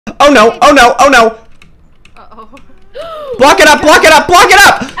Oh no, oh no, oh no! Uh-oh. Block it up, block it up, block it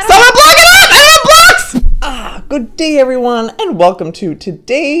up! Someone block it up! I don't have blocks! Good day everyone, and welcome to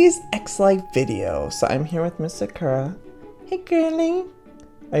today's X-Life video. So I'm here with Miss Sakura. Hey girlie.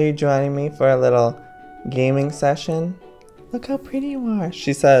 Are you joining me for a little gaming session? Look how pretty you are.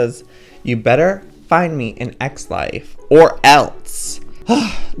 She says, you better find me in X-Life or else.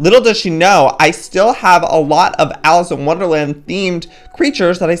 Little does she know, I still have a lot of Alice in Wonderland themed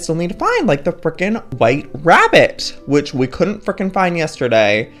creatures that I still need to find, like the frickin' white rabbit, which we couldn't frickin' find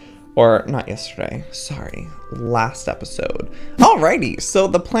yesterday. Or not yesterday, sorry, last episode. Alrighty, so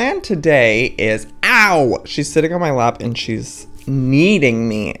the plan today is, ow! She's sitting on my lap and she's kneading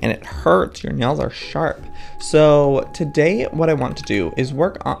me and it hurts, your nails are sharp. So today what I want to do is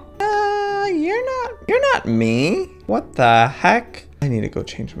work on, you're not me. What the heck? I need to go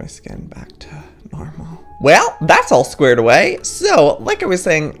change my skin back to normal. Well, that's all squared away. So, like I was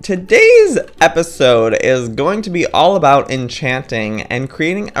saying, today's episode is going to be all about enchanting and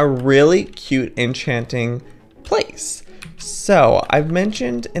creating a really cute enchanting place. So, I've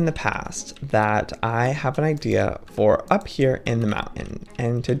mentioned in the past that I have an idea for up here in the mountain.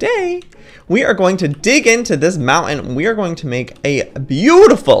 And today, we are going to dig into this mountain. We are going to make a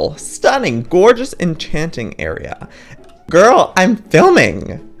beautiful, stunning, gorgeous, enchanting area. Girl, I'm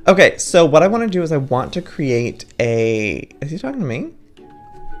filming. Okay, so what I want to do is I want to create a... Is he talking to me?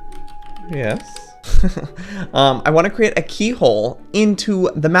 Yes. I want to create a keyhole into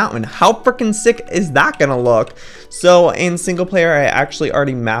the mountain. How freaking sick is that gonna look? So in single player, I actually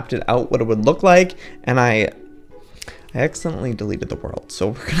already mapped it out what it would look like, and I accidentally deleted the world, so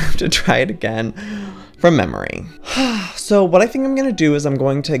we're gonna have to try it again from memory. So what I think I'm gonna do is I'm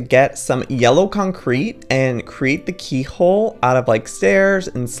going to get some yellow concrete and create the keyhole out of like stairs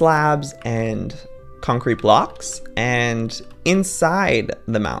and slabs and concrete blocks, and inside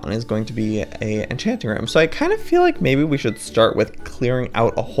the mountain is going to be a enchanting room. So I kind of feel like maybe we should start with clearing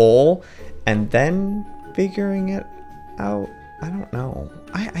out a hole and then figuring it out. I don't know.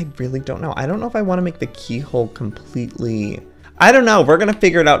 I really don't know. I don't know if I want to make the keyhole completely... I don't know. We're going to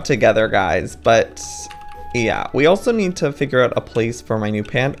figure it out together, guys. But yeah, we also need to figure out a place for my new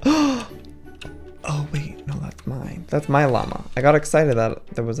panda. Oh, wait. No, that's mine. That's my llama. I got excited that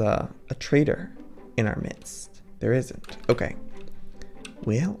there was a traitor in our midst. There isn't. Okay.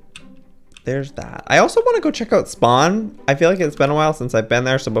 Well, there's that. I also want to go check out Spawn. I feel like it's been a while since I've been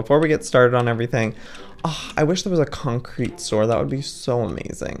there. So before we get started on everything, oh, I wish there was a concrete store. That would be so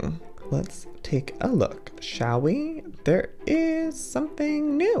amazing. Let's take a look, shall we? There is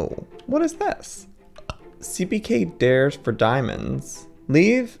something new. What is this? CPK dares for diamonds.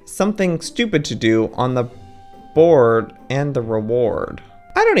 Leave something stupid to do on the board and the reward.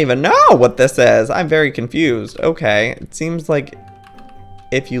 I don't even know what this is. I'm very confused. Okay, it seems like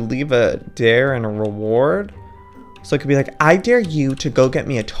if you leave a dare and a reward, so it could be like, I dare you to go get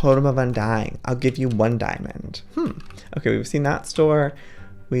me a totem of undying. I'll give you 1 diamond. Okay, we've seen that store.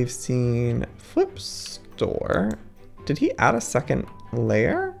 We've seen Flip store. Did he add a second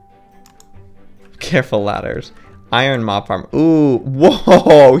layer? Careful ladders. Iron mob farm. Ooh,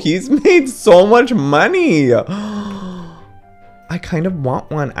 whoa, he's made so much money. I kind of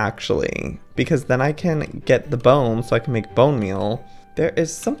want one actually, because then I can get the bone so I can make bone meal. There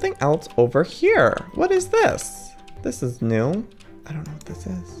is something else over here. What is this? This is new. I don't know what this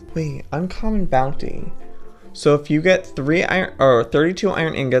is. Wait, uncommon bounty. So if you get 3 iron or 32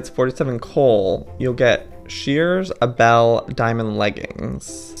 iron ingots, 47 coal, you'll get shears, a bell, diamond leggings,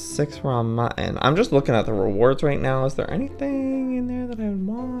 6 raw mutton. I'm just looking at the rewards right now. Is there anything in there that I would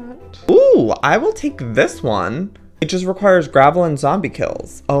want? Ooh, I will take this one. It just requires gravel and zombie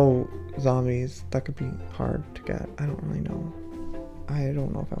kills. Oh, zombies. That could be hard to get. I don't really know. I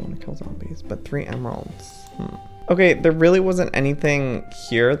don't know if I want to kill zombies, but 3 emeralds. Okay, there really wasn't anything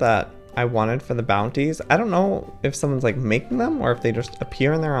here that I wanted for the bounties. I don't know if someone's like making them or if they just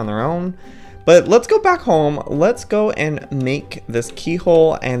appear in there on their own. But let's go back home. Let's go and make this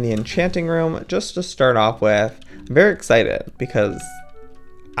keyhole and the enchanting room just to start off with. I'm very excited because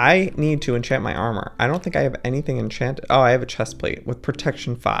I need to enchant my armor. I don't think I have anything enchanted. Oh, I have a chest plate with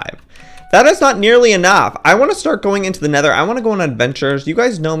protection 5. That is not nearly enough. I want to start going into the nether. I want to go on adventures. You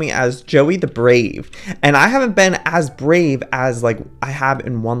guys know me as Joey the Brave, and I haven't been as brave as like I have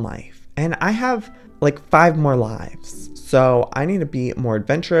in 1 life. And I have like 5 more lives. So I need to be more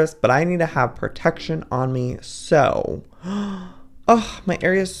adventurous, but I need to have protection on me. So, oh, my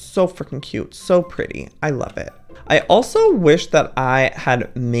area is so freaking cute. So pretty. I love it. I also wish that I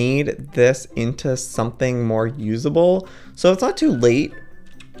had made this into something more usable. So it's not too late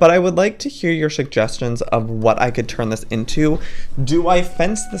but I would like to hear your suggestions of what I could turn this into. Do I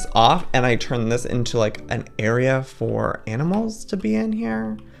fence this off and I turn this into like an area for animals to be in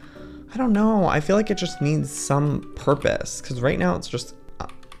here? I don't know. I feel like it just needs some purpose because right now it's just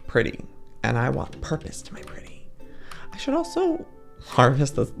pretty and I want purpose to my pretty. I should also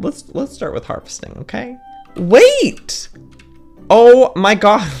harvest this. Let's start with harvesting, okay? Wait! Oh my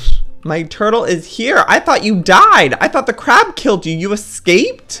gosh. My turtle is here. I thought you died. I thought the crab killed you. You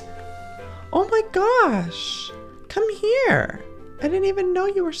escaped? Oh my gosh. Come here. I didn't even know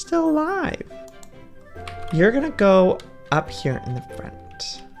you were still alive. You're gonna go up here in the front.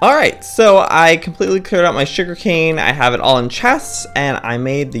 All right, so I completely cleared out my sugarcane. I have it all in chests and I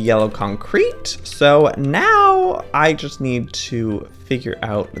made the yellow concrete. So now I just need to figure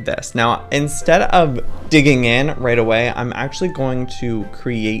out this. Now, instead of digging in right away, I'm actually going to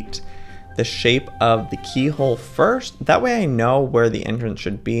create the shape of the keyhole first. That way I know where the entrance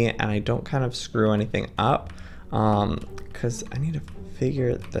should be and I don't kind of screw anything up because I need to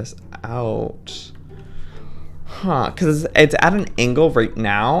figure this out. Because it's at an angle right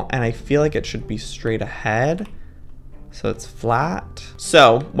now and I feel like it should be straight ahead. So it's flat.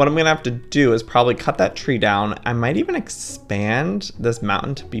 So what I'm gonna have to do is probably cut that tree down. I might even expand this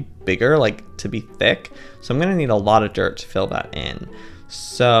mountain to be bigger, like to be thick. So I'm gonna need a lot of dirt to fill that in.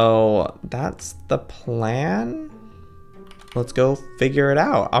 So that's the plan. Let's go figure it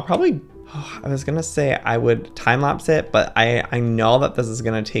out. I'll probably, I was gonna say I would time lapse it, but I know that this is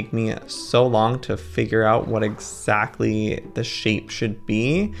gonna take me so long to figure out what exactly the shape should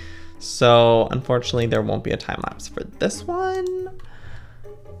be. So unfortunately there won't be a time lapse for this one,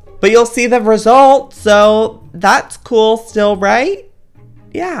 but you'll see the result. So that's cool still, right?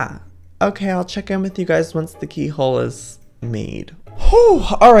 Yeah. Okay, I'll check in with you guys once the keyhole is made. Whew,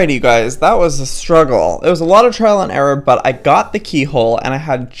 alrighty you guys, that was a struggle. It was a lot of trial and error, but I got the keyhole and I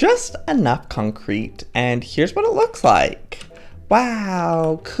had just enough concrete and here's what it looks like.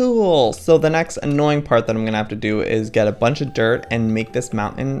 Wow, cool. So the next annoying part that I'm gonna have to do is get a bunch of dirt and make this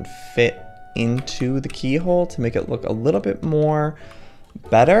mountain fit into the keyhole to make it look a little bit more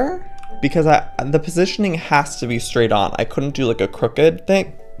better because the positioning has to be straight on. I couldn't do like a crooked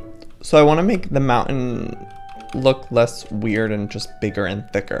thing. So I wanna make the mountain look less weird and just bigger and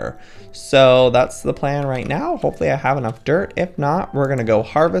thicker. So that's the plan right now. Hopefully I have enough dirt. If not, we're gonna go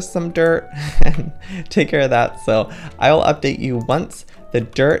harvest some dirt and take care of that. So I will update you once the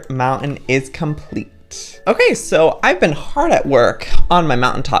dirt mountain is complete. Okay, so I've been hard at work on my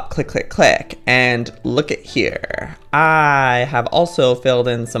mountaintop, click, click, click, and look at here. I have also filled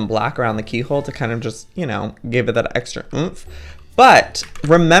in some black around the keyhole to kind of just, you know, give it that extra oomph. But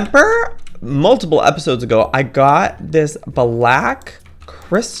remember, multiple episodes ago, I got this black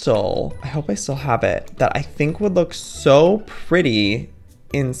crystal, I hope I still have it, that I think would look so pretty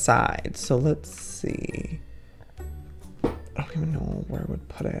inside. So let's see. I don't even know where I would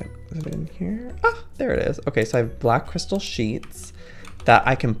put it. Is it in here? Ah, there it is. Okay, so I have black crystal sheets that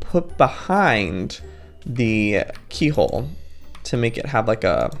I can put behind the keyhole to make it have like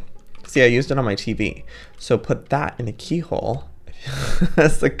a, see, I used it on my TV. So put that in the keyhole.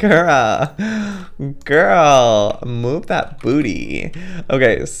 Sakura, girl, move that booty.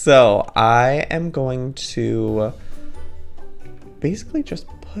 Okay, so I am going to basically just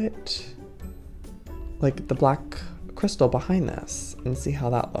put like the black crystal behind this and see how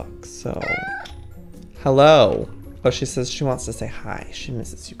that looks. So, hello. Oh, she says she wants to say hi. She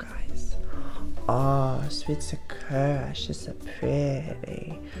misses you guys. Oh, sweet Sakura, she's so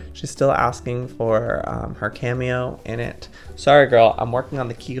pretty. She's still asking for her cameo in it. Sorry, girl, I'm working on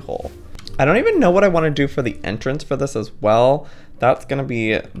the keyhole. I don't even know what I want to do for the entrance for this as well. That's gonna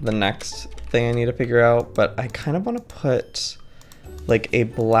be the next thing I need to figure out, but I kind of want to put like a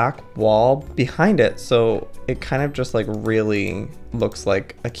black wall behind it so it kind of just like really looks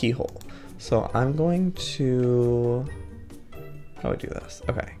like a keyhole. So I'm going to, how do I do this?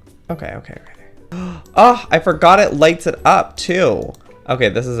 Okay. Oh, I forgot it lights it up too. Okay,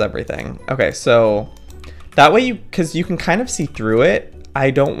 this is everything. Okay, so that way because you can kind of see through it.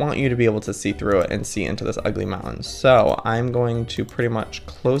 I don't want you to be able to see through it and see into this ugly mountain. So I'm going to pretty much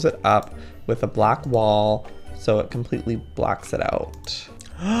close it up with a black wall so it completely blocks it out.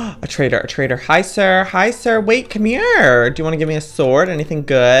 A trader. Hi, sir. Wait, come here. Do you want to give me a sword? Anything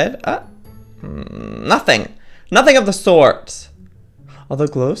good? Nothing of the sort. Although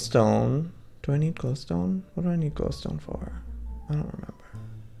glowstone. Do I need glowstone? What do I need glowstone for? I don't remember.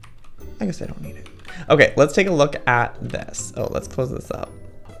 I guess I don't need it. Okay, let's take a look at this. Oh, let's close this up.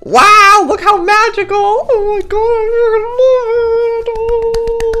 Wow, look how magical! Oh my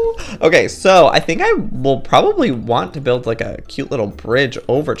god, Okay, so I think I will probably want to build like a cute little bridge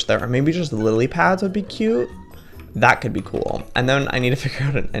over to there. Or maybe just lily pads would be cute. That could be cool. And then I need to figure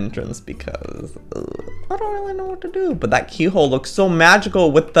out an entrance because I don't really know what to do. But that keyhole looks so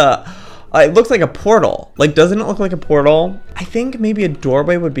magical with the... it looks like a portal. Like, doesn't it look like a portal? I think maybe a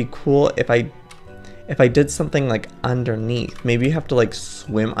doorway would be cool if I did something like underneath. Maybe you have to like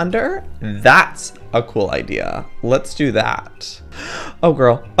swim under. That's a cool idea. Let's do that. Oh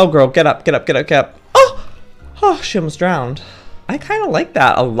girl, get up, get up, get up, get up. Oh, she almost drowned. I kind of like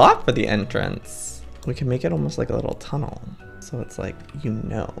that a lot for the entrance. We can make it almost like a little tunnel. So it's like, you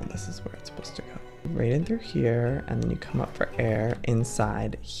know, this is where it's supposed to go. Right in through here, and then you come up for air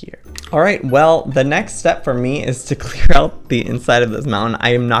inside here. All right, well, the next step for me is to clear out the inside of this mountain.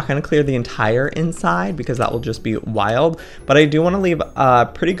 I am not gonna clear the entire inside because that will just be wild, but I do wanna leave a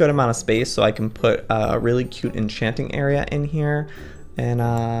pretty good amount of space so I can put a really cute enchanting area in here.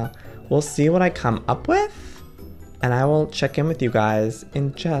 And we'll see what I come up with, and I will check in with you guys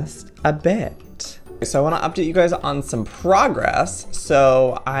in just a bit. So I want to update you guys on some progress.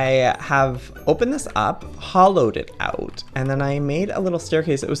 So I have opened this up, hollowed it out, and then I made a little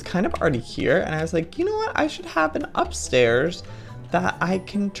staircase. It was kind of already here, and I was like, you know what? I should have an upstairs that I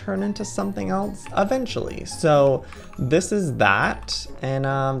can turn into something else eventually. So this is that,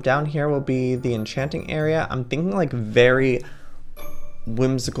 and down here will be the enchanting area. I'm thinking like very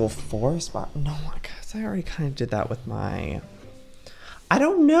whimsical forest, but no, I guess I already kind of did that with my... I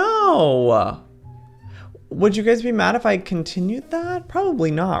don't know. Would you guys be mad if I continued that? Probably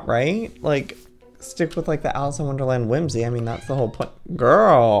not, right? Like, stick with like the Alice in Wonderland whimsy. I mean, that's the whole point.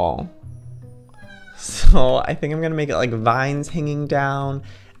 Girl. So I think I'm gonna make it like vines hanging down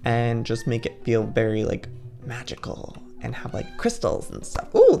and just make it feel very like magical and have like crystals and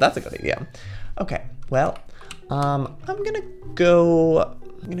stuff. Ooh, that's a good idea. Okay, well, I'm gonna go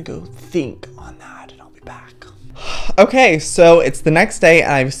think on that and I'll be back. Okay, so it's the next day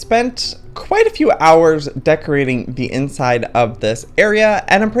and I've spent quite a few hours decorating the inside of this area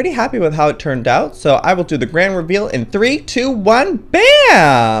and I'm pretty happy with how it turned out. So I will do the grand reveal in 3, 2, 1,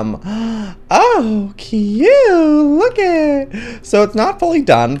 bam! Oh, cute, look it. So it's not fully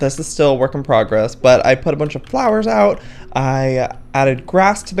done. This is still a work in progress, but I put a bunch of flowers out. I added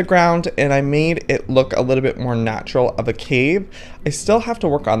grass to the ground and I made it look a little bit more natural of a cave. I still have to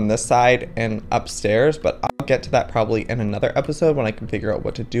work on this side and upstairs, but I'll get to that probably in another episode when I can figure out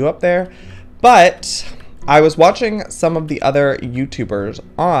what to do up there. But I was watching some of the other YouTubers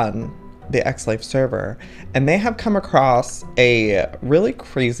on the X-Life server, and they have come across a really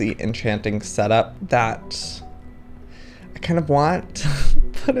crazy enchanting setup that I kind of want,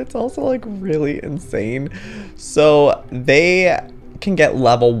 but it's also like really insane. So they can get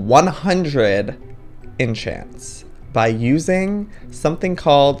level 100 enchants by using something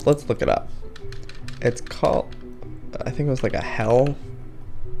called, let's look it up. It's called, I think it was like a hell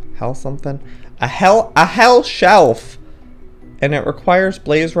something. A hell shelf. And it requires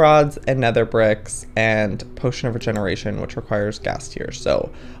blaze rods and nether bricks and potion of regeneration, which requires gas tiers.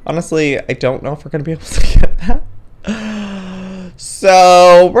 So honestly, I don't know if we're gonna be able to get that.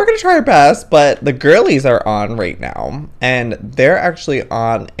 So we're gonna try our best, but the girlies are on right now and they're actually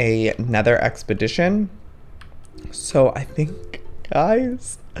on a nether expedition. So I think,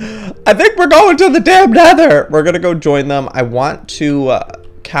 guys, I think we're going to the damn nether. We're gonna go join them. I want to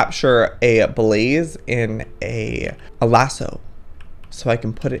capture a blaze in a lasso so I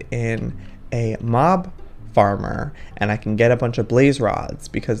can put it in a mob farmer and I can get a bunch of blaze rods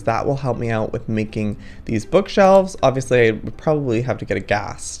because that will help me out with making these bookshelves. Obviously I would probably have to get a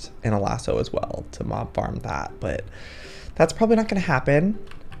ghast and a lasso as well to mob farm that, but that's probably not gonna happen.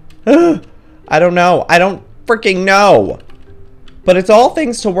 I don't know. I don't freaking know. But it's all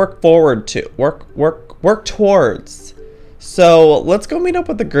things to work forward to. Work towards. So let's go meet up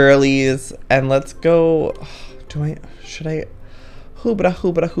with the girlies and let's go. Should I?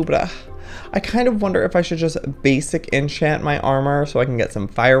 Hoobra. I kind of wonder if I should just basic enchant my armor so I can get some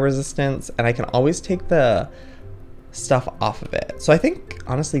fire resistance and I can always take the stuff off of it. So I think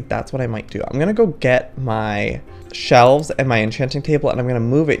honestly that's what I might do. I'm gonna go get my shelves and my enchanting table and I'm gonna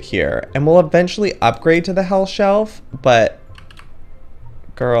move it here and we'll eventually upgrade to the hell shelf, but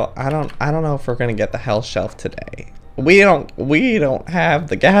girl, I don't know if we're gonna get the hell shelf today. We don't have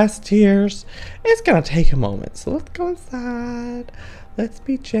the gas tiers. It's gonna take a moment. So let's go inside. Let's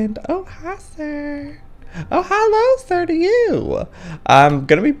be gentle. Oh, hi, sir. Oh, hello, sir, to you. I'm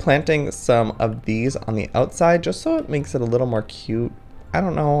gonna be planting some of these on the outside just so it makes it a little more cute. I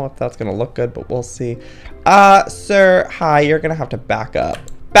don't know if that's gonna look good, but we'll see. Sir, hi, you're gonna have to back up.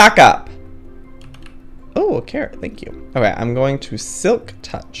 Back up. Oh, a carrot. Thank you. Okay, I'm going to silk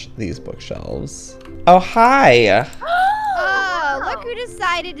touch these bookshelves. Oh, hi. Oh, look who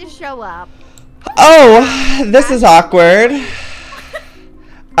decided to show up. Oh, this is awkward.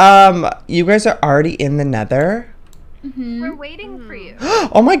 You guys are already in the nether? We're waiting for you.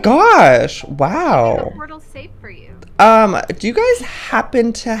 Oh my gosh. The Wow. portal's safe for you. Do you guys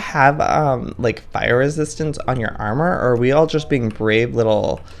happen to have, like, fire resistance on your armor? Or are we all just being brave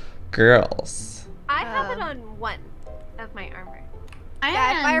little girls? I have it on 1 of my armor. I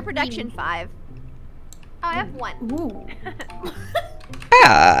have fire protection 5. Oh, I have 1. Ooh.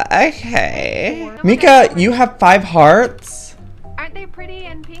 Yeah, okay. Mika, you have 5 hearts? Aren't they pretty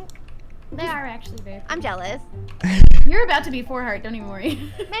and pink? They are actually very pretty. I'm jealous. You're about to be 4 heart, don't even worry.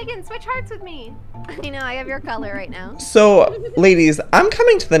 Megan, switch hearts with me. I know, I have your color right now. So, ladies, I'm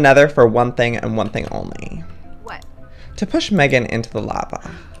coming to the nether for one thing and one thing only. What? To push Megan into the lava.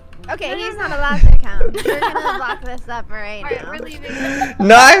 Okay, he's not allowed to come. We're gonna lock this up right Alright, now. we're leaving.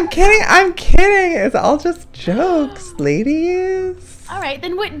 No, I'm kidding. I'm kidding. It's all just jokes, ladies. Alright,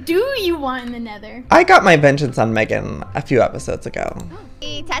 then what do you want in the nether? I got my vengeance on Megan a few episodes ago.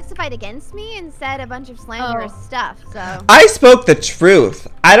 He testified against me and said a bunch of slanderous stuff, so. I spoke the truth.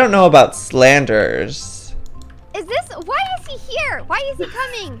 I don't know about slanders. Is this, why is he here? Why is he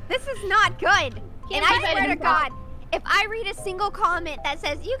coming? This is not good. And I swear to God, if I read a single comment that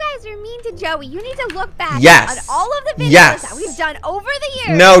says, you guys are mean to Joey, you need to look back Yes. on all of the videos Yes. that we've done over the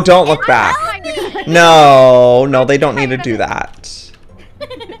years. No, don't look back. No, they don't need to do that.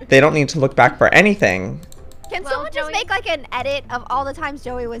 They don't need to look back for anything. Can Well, someone just Joey- make like an edit of all the times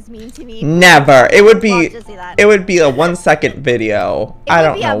Joey was mean to me? Never. It would Love be to see that. a 1-second video. It I would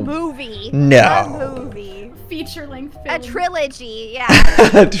don't be know. a movie. No. A movie. Feature-length A film. trilogy, yeah.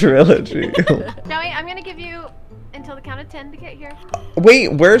 A trilogy. Joey, I'm gonna give you until the count of 10 to get here.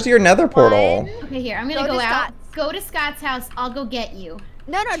 Wait, where's your nether portal? Okay, here, I'm gonna Go go to out. Scott's. Go to Scott's house. I'll go get you.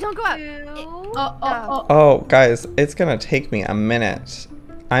 No, don't go out. 2. Oh. Oh, guys, it's gonna take me a minute.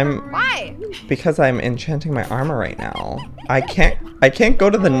 Why? Because I'm enchanting my armor right now. I can't go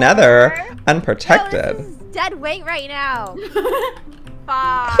to the nether No, unprotected. this is dead weight right now.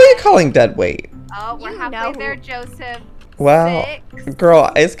 5. Who are you calling dead weight? Oh, we're You halfway know. there, Joseph. Well, 6.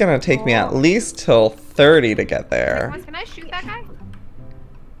 girl, it's gonna take me at least till 30 to get there. Can I shoot that guy?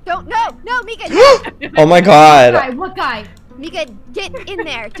 No, Mika, Oh my god. What guy? Mika, get in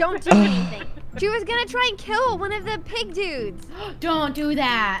there. Don't do anything. She was gonna try and kill one of the pig dudes. Don't do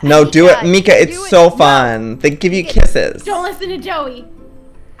that. No, do it, Mika, Mika, it's do it. so No. fun. They give you Mika, kisses. Don't listen to Joey.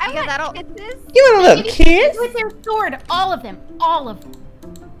 I Yeah, that'll- want this. You want a little kiss? With their sword, all of them.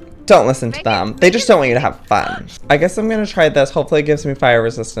 Don't listen to them. They just don't want you to have fun. I guess I'm gonna try this. Hopefully it gives me fire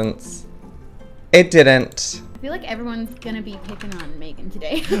resistance. It didn't. I feel like everyone's gonna be picking on Megan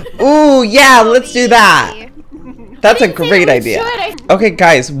today. Ooh, yeah, let's do that. That's a didn't say great we idea. should. Okay,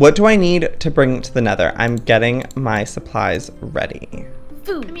 guys, what do I need to bring to the nether? I'm getting my supplies ready.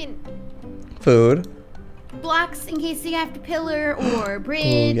 Food. I mean, Food. Blocks in case you have to pillar or Ooh,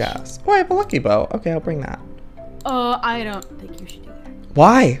 bridge. yes. Oh, I have a lucky bow. Okay, I'll bring that. I don't think you should do that.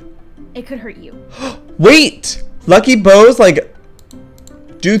 Why? It could hurt you. Wait! Lucky bows, like,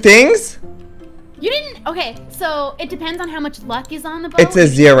 do things? You didn't. Okay, so it depends on how much luck is on the bow. It's a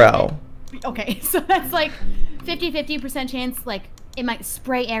 0. Okay, so that's like 50-50% chance. Like it might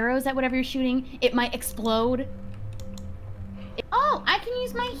spray arrows at whatever you're shooting. It might explode. Oh, I can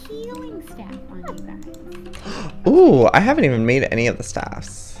use my healing staff on you guys. Ooh, I haven't even made any of the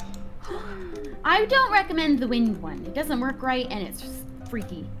staffs. I don't recommend the wind one. It doesn't work right and it's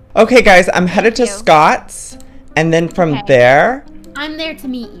freaky. Okay, guys, I'm headed to you. Scott's, and then from Okay. there... I'm there to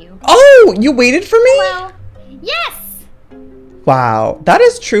meet you. Oh, you waited for me? Well, yes! Wow, that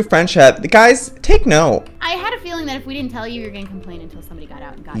is true friendship. Guys, take note. I had a feeling that if we didn't tell you, you were going to complain until somebody got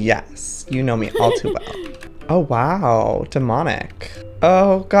out and got you. Yes, you know me all too well. Oh, wow, demonic.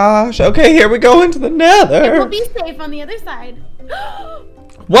 Oh, gosh. Okay, here we go into the We'll nether. be safe on the other side.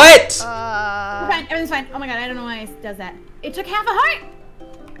 What? We're fine. Everything's fine. Oh my god, I don't know why it does that. It took half a heart.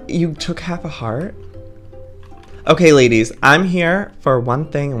 You took half a heart? Okay, ladies, I'm here for one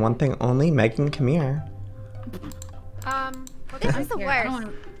thing and one thing only. Megan, come here. this is the Here, I don't worst.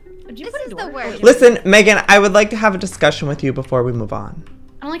 wanna- Did you This put a is the door? worst. Listen, Megan, I would like to have a discussion with you before we move on.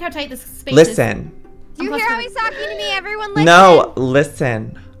 I don't like how tight this space is. Listen. Do you I'm hear how plus he's talking to me? Everyone listen. No,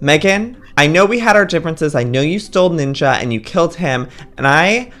 listen. Megan, I know we had our differences. I know you stole Ninja and you killed him, and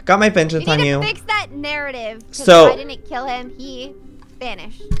I got my vengeance We on need you. to fix that narrative. 'Cause So- I didn't kill him. He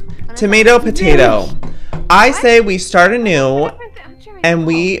vanished. Tomato, potato. I say we start anew and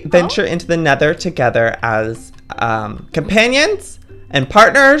we venture into the nether together as companions and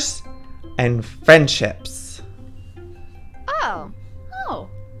partners and friendships. Oh. Oh.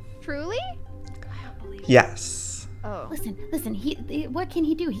 Truly? Yes. Oh. Listen. What can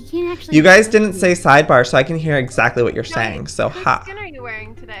he do? He can't actually. You guys didn't say sidebar, so I can hear exactly what you're saying. So Whose ha. skin are you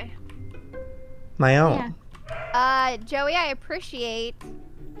wearing today? My own. Yeah. Joey, I appreciate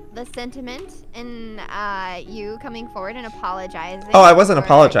the sentiment and you coming forward and apologizing. Oh, I wasn't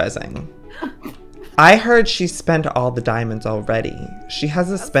apologizing. I heard she spent all the diamonds already. She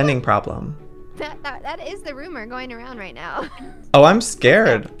has a spending problem. That is the rumor going around right now. Oh, I'm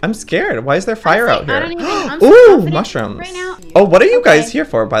scared. I'm scared. Why is there fire out I here? don't even- I'm so Ooh, confident mushrooms. right now. Oh, what are you guys Okay. here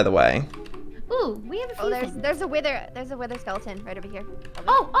for, by the way? Ooh, we have a few things. There's a wither skeleton right over here.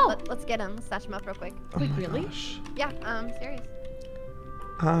 Oh. Let's get him. Let's snatch him up real quick. Oh Wait, my really? gosh. Yeah, serious.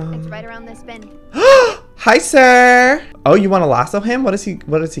 It's right around this bend. Hi, sir. Oh, you want to lasso him? What does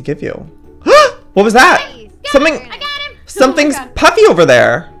he give you? What was that? Nice. Something. I got him. Something's Oh my God. puffy over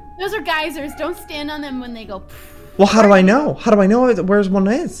there. Those are geysers. Don't stand on them when they go. Well, how do I know? How do I know where one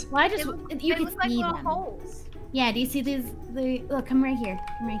is? Well, I just you They can look like see little them. holes. Yeah. Do you see these? Look, come right here.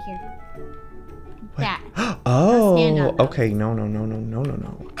 Come right here. That. stand on Oh, them. okay.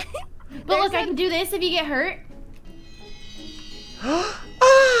 No. But look, I can do this if you get hurt.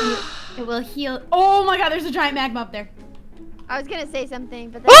 Ah, It will heal. Oh my God! There's a giant magma up there. I was gonna say something,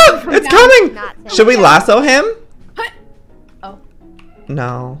 but then oh, it's coming. Not saying Should we lasso him? Oh.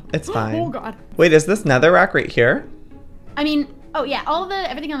 No, it's Oh fine. God. Wait, is this netherrack right here? I mean, oh yeah,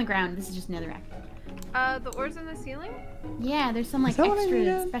 everything on the ground. This is just netherrack. The ores in the ceiling? Yeah, there's some like that what I extra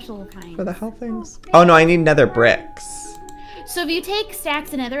needed? special kinds. For the health things? Oh no, I need nether bricks. So if you take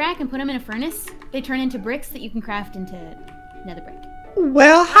stacks of netherrack and put them in a furnace, they turn into bricks that you can craft into nether brick.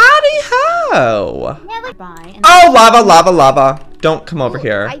 Well, howdy ho. Yeah, like buy. And Oh, lava. Don't come over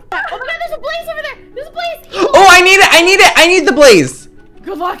here. I oh my God, there's a blaze over there. There's a blaze. Oh, I need it. I need the blaze.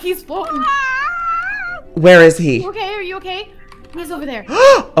 Good luck, he's floating. Where is he? You okay? Are you okay? He's over there.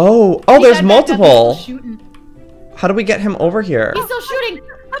 Oh, He there's got back up, multiple. he's still shooting. How do we get him over here? He's still shooting.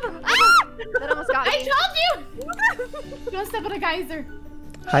 that almost got I me. told you. Don't step on a geyser.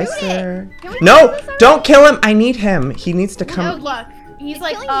 Hi, Shoot it. sir. Can we No, do this already? don't kill him. I need him. He needs to Good come. luck. He's It's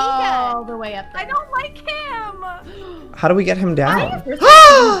like killing Mika. all the way up there. I don't like him. How do we get him down? First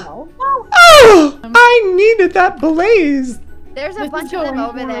Oh, I needed that blaze. There's a This is bunch of them going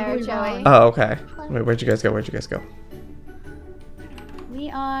over there, horribly Joey. wrong. Oh, okay. Wait, where'd you guys go? We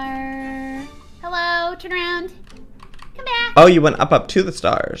are. Hello, turn around. Come back. Oh, you went up to the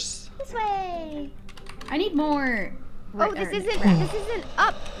stars. This way. I need more. Oh, this isn't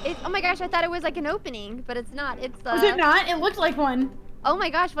up. Oh my gosh, I thought it was like an opening, but it's not. It's Was it not? It looked like one. Oh my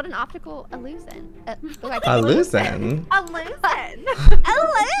gosh, what an optical illusion. Illusion. A listen. Illusion.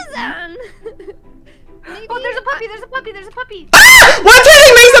 Oh, there's a puppy. Ah! What's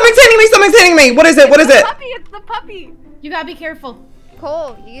hitting me? Something's hitting me. What is it? It's the puppy. You gotta be careful.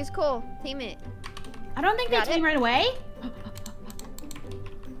 Cole, you use Cole. Team it. I don't think they Got came it. right away.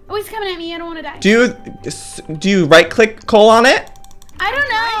 Oh, he's coming at me. I don't want to die. Do you right click Cole on it? I don't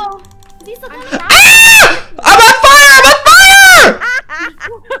know. Is he still coming? Ah! I'm on fire!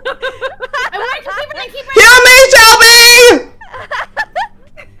 I wanted to see if I keep Heal me, Shelby!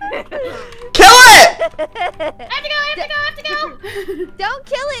 Kill it! I have to go. Don't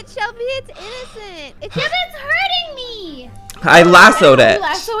kill it, Shelby. It's innocent. It's Because it's hurting me. I lassoed You it.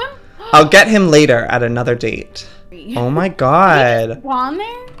 lasso him? I'll get him later at another date. Oh my god. Spawn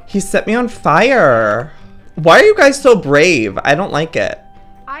there? He set me on fire. Why are you guys so brave? I don't like it.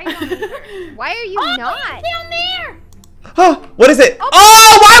 I don't either. Why are you Oh, not? he's down there. Oh, what is it?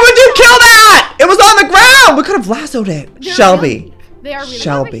 Oh, why would you kill that? It was on the ground. We could have lassoed it. They're Shelby. really- They are really.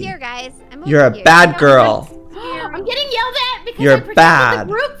 Shel- Over Shelby. here, guys. I'm You're over a here. bad girl. I'm getting yelled at because You're I protected bad.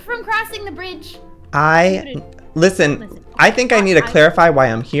 the group from crossing the bridge. Listen, I think I need to clarify why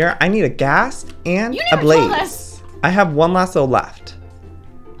I'm here. I need a gas and You a never told blaze. us. I have one lasso left.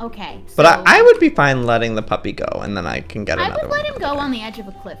 Okay. But so I would be fine letting the puppy go, and then I can get I another would let one. him go on the edge of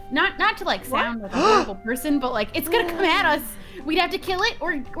a cliff. Not to like sound like a horrible person, but like it's gonna come at us. We'd have to kill it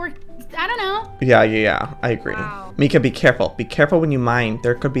or I don't know. Yeah, I agree. Wow. Mika, be careful. Be careful when you mine.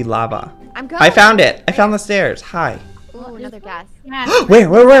 There could be lava. I'm going. I found it. I found the stairs. Hi. Ooh, another gas. Yeah.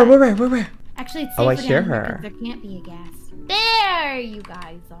 Where? Actually, it's Oh, I safer hear down here her. 'cause there can't be a gas. There you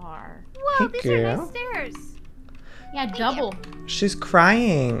guys are. Whoa, Hey, these are girl. nice stairs. Yeah, double. She's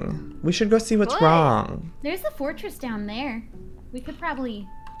crying. We should go see what's Good. wrong. There's the fortress down there. We could probably,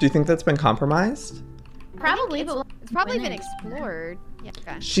 Do you think that's been compromised? but It's probably win been it. explored. Yeah,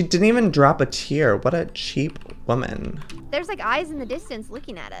 okay. She didn't even drop a tear. What a cheap woman. There's like eyes in the distance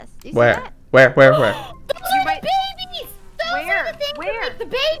looking at us. Do you see Where? that? Where? Those are might- the babies! Those Where? are the things that make the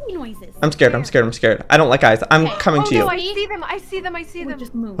baby noises? I'm scared. I'm scared. I'm scared. I don't like eyes. I'm coming to you. No, I see them. I see them. I see them.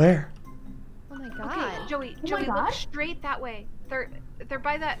 Just move. Where? Oh my Okay, god. Joey, Oh Joey, my look gosh. straight that way. They're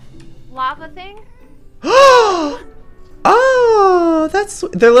by that lava thing. Oh, that's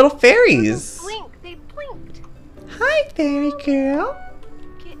they're little fairies. Blink. They blinked. Hi, fairy girl.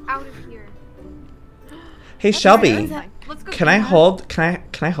 Get out of here. Hey, Shelby. Let's go. Can I hold? Can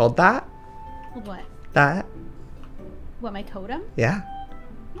I hold that? What? That? What, my totem? Yeah.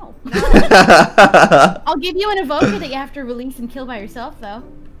 No. I'll give you an evoker that you have to release and kill by yourself, though.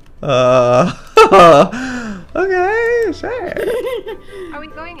 Okay, sure. Are we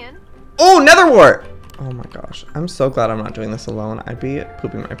going in? Oh, nether wart. Oh my gosh, I'm so glad I'm not doing this alone. I'd be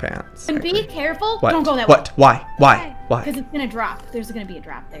pooping my pants. And be careful. What? Don't go that What? Why? Why? way. Because Why? it's gonna drop. There's gonna be a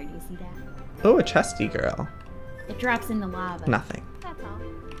drop there. Do you see that? Oh, a chesty girl. It drops in the lava. Nothing. That's all.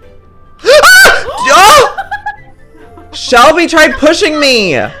 Oh! Shelby tried pushing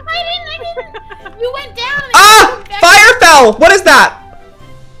me. I didn't. You went down. And Ah! Fire fell. What is that?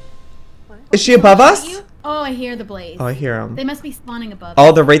 Is she above us? Oh, I hear the blaze. Oh, I hear them. They must be spawning above.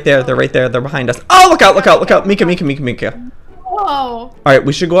 Oh, they're right there. They're right there. They're behind us. Oh, look out! Look out! Look out! Mika! Mika! Mika! Mika! Whoa. All right,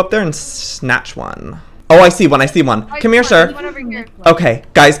 we should go up there and snatch one. Oh, I see one. I see one. Come here, There's sir. one over here. Okay,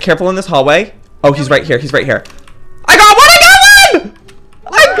 guys, careful in this hallway. Oh, he's right here. He's right here. I got one!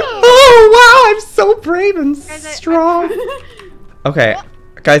 I got one! Oh, wow. I'm so brave and strong. Okay,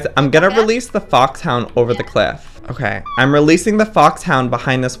 guys, I'm going to release the foxhound over the cliff. Okay, I'm releasing the foxhound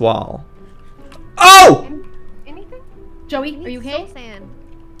behind this wall. Oh! Anything? Joey, are you okay? Soul sand.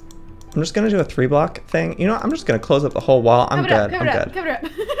 I'm just going to do a 3-block thing. You know what? I'm just going to close up the whole wall. I'm good. I'm good. Cover it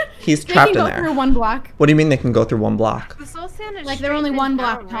up. He's They trapped can in go through there. one block. What do you mean they can go through one block? The soul sand is Like they're straight only in one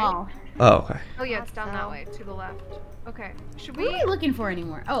down, block right? tall. Oh, okay. Oh yeah, it's down that So. way to the left. Okay. Should What are we we looking for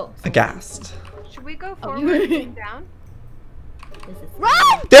anymore? Oh, Aghast. go Oh, forward you- and down? this is.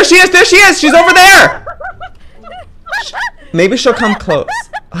 Run! There she is! There she is! She's over there! Maybe she'll come close.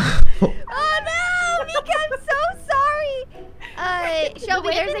 Oh no, Mika, I'm so sorry. Shelby,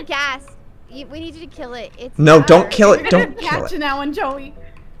 way there's that a gas. We need you to kill it. It's No, don't kill You're it. gonna Don't kill catch it. in that one, Joey.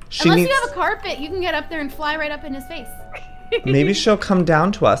 She Unless needs. you have a carpet, you can get up there and fly right up in his face. Maybe she'll come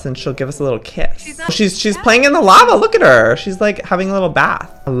down to us and she'll give us a little kiss. She's not- She's playing in the lava. Look at her. She's like having a little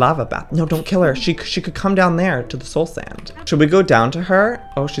bath. A lava bath. No, don't kill her. She could come down there to the soul sand. Should we go down to her?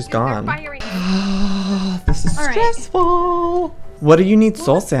 Oh, she's They're gone. firing. This is All right. stressful. What do you need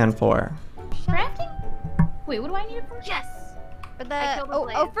soul sand for? Crafting? Wait, what do I need it for? Yes. For I the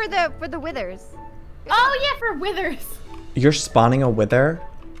killed the for the withers. Oh yeah, for withers. You're spawning a wither?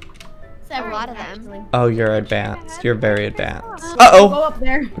 Several, A lot of them. actually. Oh, you're advanced. You're very advanced. Go Uh-oh. up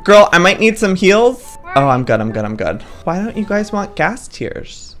there. Girl, I might need some heals. Oh, I'm good. I'm good. I'm good. Why don't you guys want gas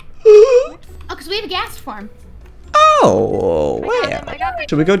tiers? Oh, because we have a gas farm. Oh, I well. got them.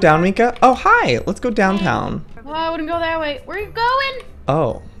 Should we go down, Mika? Oh, hi. Let's go downtown. Oh, I wouldn't go that way. Where are you going?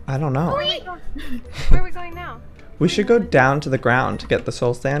 Oh, I don't know. Where are we going now? We should go down to the ground to get the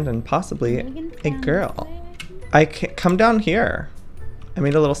soul sand and possibly a girl. I can come down here. I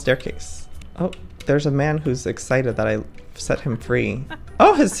made a little staircase. Oh, there's a man who's excited that I set him free.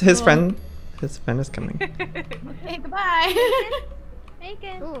 Oh, his friend is coming. Okay, goodbye.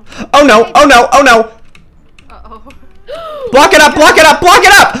 Bacon. Ooh. Oh no! Oh no! Oh no! Uh-oh. Block it up! Block it up! Block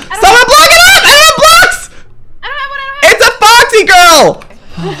it up! Someone block it up! I don't have blocks! I don't have one. I don't have It's a foxy girl!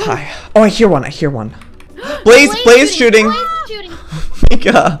 Oh, hi. Oh, I hear one. I hear one. Blaze shooting. Blaze shooting.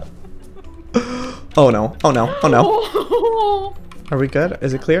 Mika. Oh no. Oh no. Oh no. Oh. Are we good?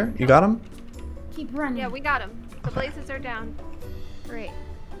 Is it clear? You got him? Keep running. Yeah, we got him. The blazes are down. Great.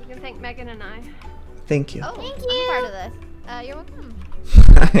 You can thank Megan and I. Thank you. Oh, Thank I'm you. part of this. You're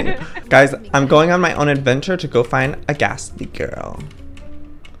welcome. Guys, I'm going on my own adventure to go find a ghastly girl.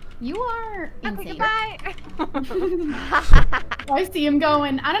 You are Okay, insane. goodbye. I see him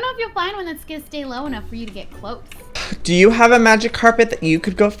going. I don't know if you'll find one that's gonna stay low enough for you to get close. Do you have a magic carpet that you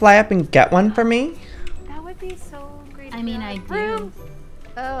could go fly up and get one for me? That would be so great. I mean, I do.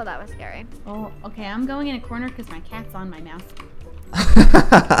 Oh, that was scary. Oh, okay. I'm going in a corner because my cat's on my mouse.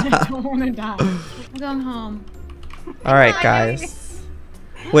 I don't want to die. I'm going home. All right, guys.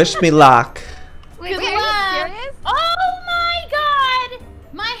 Wish me luck. Wait, Wait, are you serious? Oh my god!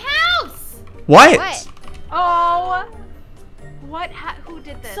 My house! What? What? Oh. Who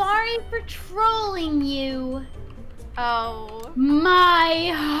did this? Sorry for trolling you. Oh.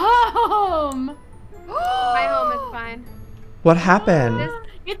 My home! My home is fine. What happened?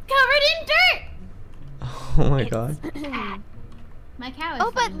 It's covered in dirt! Oh my god. My cow is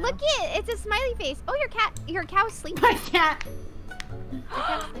Oh, but fine, look though. it. It's a smiley face. Oh, your cow is sleeping. My cat.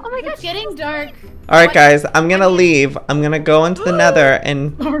 Oh my gosh. It's getting dark. All right, guys, I'm gonna leave. I'm gonna go into the nether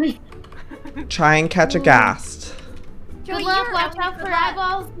and Sorry. try and catch a ghast. Good luck. Watch out for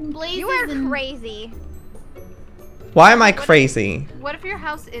eyeballs and blazes. You are and... crazy. Why am I crazy? What if your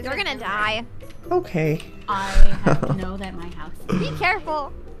house is? You're gonna die. Okay. I have to know that my house. Be careful.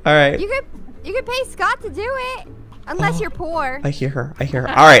 All right. You could pay Scott to do it, unless you're poor. I hear her. I hear her.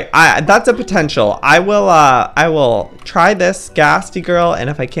 All right. That's a potential. I will try this ghasty girl, and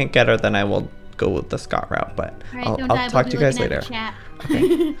if I can't get her, then I will go with the Scott route. But Right, I'll talk to you guys later.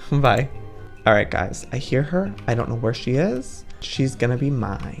 Okay. Bye. All right, guys. I hear her. I don't know where she is. She's gonna be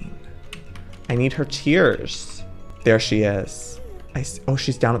mine. I need her tears. There she is. Oh,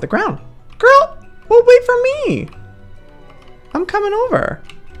 she's down at the ground. Girl, well, wait for me. I'm coming over.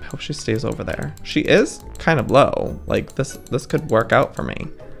 I hope she stays over there. She is kind of low. Like this could work out for me.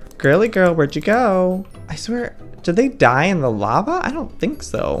 Girly girl, where'd you go? I swear, did they die in the lava? I don't think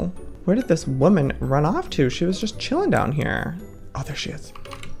so. Where did this woman run off to? She was just chilling down here. Oh, there she is.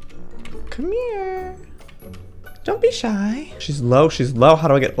 Come here. Don't be shy. She's low. She's low. How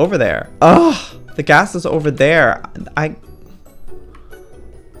do I get over there? Oh, the gas is over there. That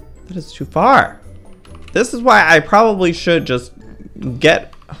is too far. This is why I probably should just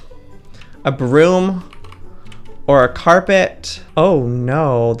get a broom or a carpet. Oh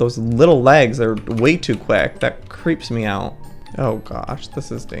no, those little legs are way too quick. That creeps me out. Oh gosh,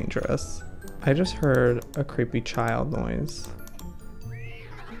 this is dangerous. I just heard a creepy child noise.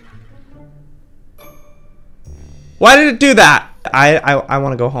 Why did it do that? I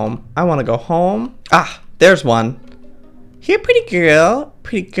want to go home. I want to go home. Ah, there's one. Here, pretty girl.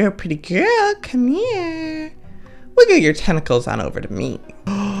 Pretty girl, come here. Wiggle your tentacles on over to me.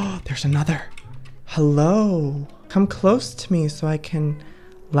 Oh, there's another. Hello. Come close to me so I can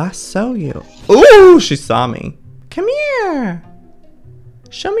lasso you. Ooh, she saw me. Come here.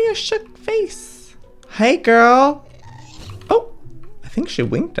 Show me your shook face. Hey, girl. Oh, I think she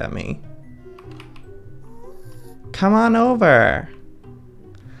winked at me. Come on over.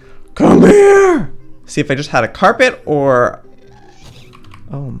 Come here. See if I just had a carpet or...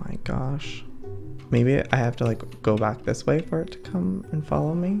 Oh my gosh. Maybe I have to like go back this way for it to come and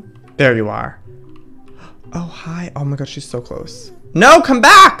follow me. There you are. Oh, hi. Oh my gosh, she's so close. No, come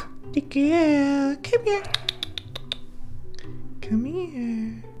back. Yeah, come here. Come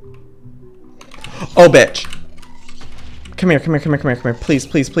here. Oh, bitch. Come here, come here, come here, come here, come here. Please,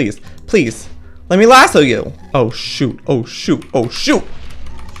 please, please, please. Let me lasso you. Oh, shoot. Oh, shoot. Oh, shoot.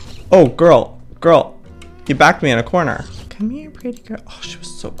 Oh, girl. Girl. You backed me in a corner. Come here, pretty girl. Oh, she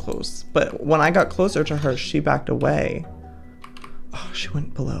was so close. But when I got closer to her, she backed away. Oh, she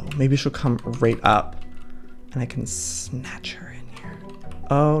went below. Maybe she'll come right up and I can snatch her in here.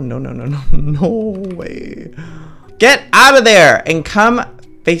 Oh, no, no, no, no, no way. Get out of there and come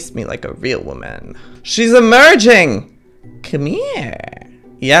face me like a real woman. She's emerging. Come here.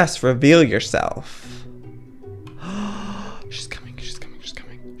 Yes, reveal yourself. She's coming, she's coming, she's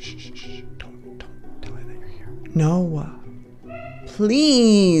coming. Shh, shh, shh. Don't tell her that you're here. No.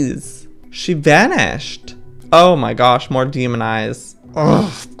 Please. She vanished. Oh my gosh, more demon eyes.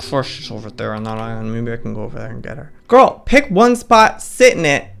 Oh, of course she's over there on that island. Maybe I can go over there and get her. Girl, pick one spot, sit in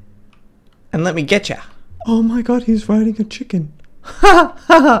it, and let me get ya. Oh my god, he's riding a chicken. Ha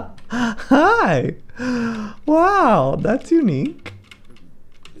ha. Hi. Wow, that's unique.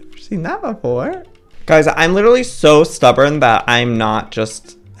 Seen that before. Guys, I'm literally so stubborn that I'm not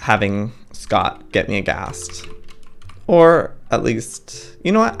just having Scott get me a ghast. Or at least,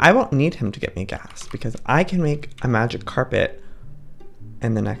 you know what? I won't need him to get me a ghast because I can make a magic carpet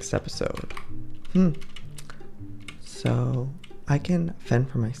in the next episode. So I can fend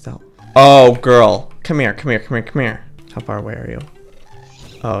for myself. Oh, girl. Come here, come here, come here, come here. How far away are you?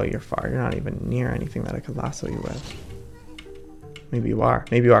 Oh, you're far. You're not even near anything that I could lasso you with. Maybe you are.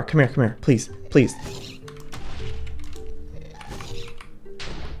 Maybe you are. Come here, come here. Please, please.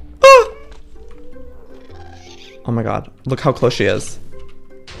 Ah! Oh my god. Look how close she is.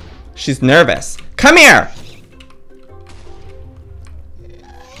 She's nervous. Come here!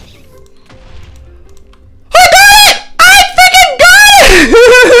 I got it! I freaking got it!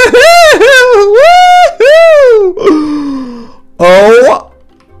 Woohoo! Oh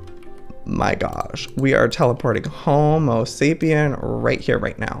my gosh, we are teleporting Homo sapien right here,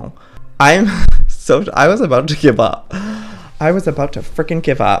 right now. I was about to give up. I was about to freaking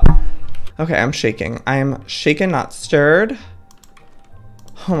give up. Okay, I'm shaking. I'm shaken, not stirred.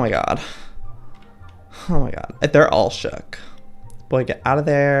 Oh my god. Oh my god. They're all shook. Boy, get out of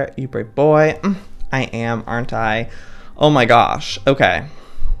there, you brave boy. I am, aren't I? Oh my gosh. Okay.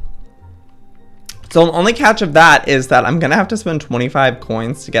 So the only catch of that is that I'm gonna have to spend 25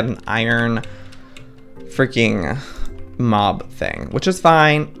 coins to get an iron freaking mob thing, which is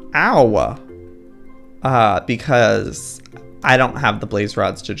fine. Ow! Because I don't have the blaze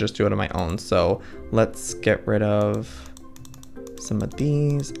rods to just do it on my own. So let's get rid of some of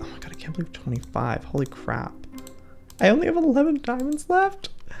these. Oh my god, I can't believe 25. Holy crap. I only have 11 diamonds left.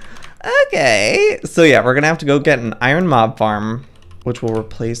 Okay. So yeah, we're gonna have to go get an iron mob farm, which will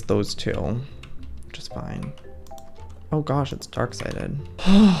replace those two, which is fine. Oh gosh, it's dark-sided.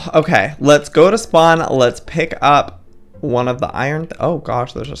 Okay, let's go to spawn. Let's pick up one of the iron. Oh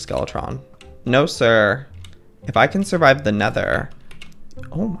gosh, there's a Skeletron. No, sir. If I can survive the nether.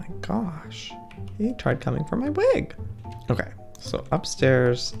 Oh my gosh. He tried coming for my wig. Okay, so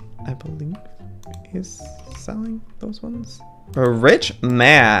upstairs, I believe, is selling those ones. A rich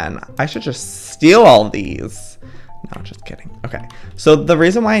man. I should just steal all these. No, just kidding. Okay, so the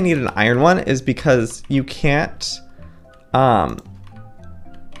reason why I need an iron one is because you can't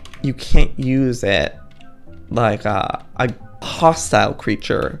use it like a hostile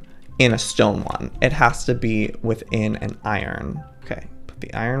creature in a stone one. It has to be within an iron. Okay, put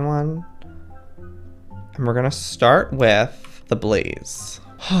the iron one. And we're gonna start with the blaze.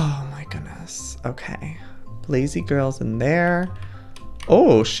 Oh my goodness. Okay. Blazy girl's in there.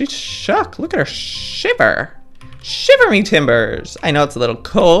 Oh, she's shook. Look at her shiver. Shiver me timbers. I know it's a little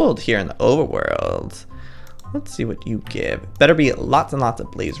cold here in the overworld. Let's see what you give. Better be lots and lots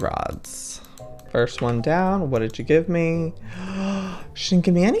of blaze rods. First one down. What did you give me? She didn't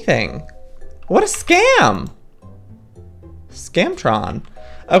give me anything. What a scam. Scamtron.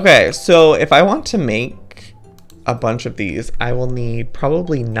 Okay, so if I want to make a bunch of these, I will need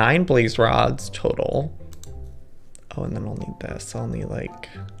probably 9 blaze rods total. Oh, and then I'll need this. I'll need like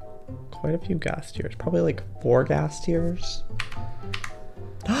quite a few gas tiers. Probably like 4 gas tiers.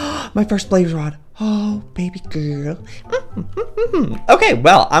 My first blaze rod. Oh, baby girl. Okay,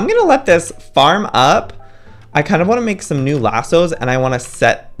 well, I'm gonna let this farm up. I kind of want to make some new lassos, and I want to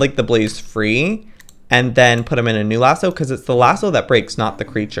set like the blaze free and then put him in a new lasso, because it's the lasso that breaks, not the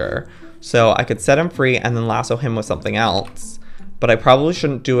creature. So I could set him free and then lasso him with something else, but I probably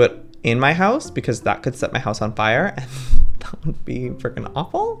shouldn't do it in my house because that could set my house on fire and that would be freaking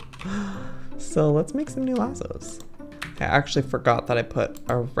awful. So let's make some new lassos. I actually forgot that I put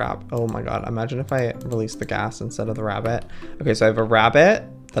a rabbit. Oh my god, imagine if I released the gas instead of the rabbit. Okay, so I have a rabbit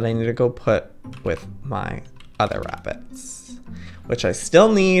that I need to go put with my other rabbits, which I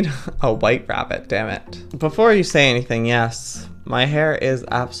still need a white rabbit, damn it. Before you say anything, yes, my hair is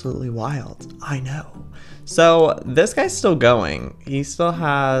absolutely wild, I know. So this guy's still going. He still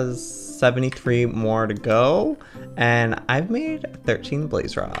has 73 more to go, and I've made 13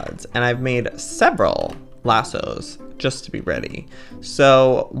 blaze rods, and I've made several lassos just to be ready.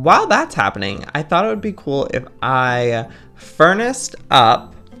 So while that's happening, I thought it would be cool if I furnaced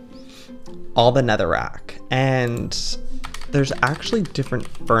up all the netherrack, and there's actually different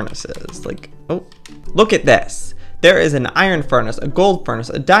furnaces. Like, oh, look at this. There is an iron furnace, a gold furnace,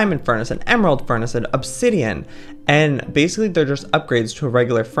 a diamond furnace, an emerald furnace, an obsidian, and basically they're just upgrades to a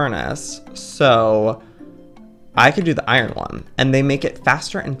regular furnace. So I could do the iron one, and they make it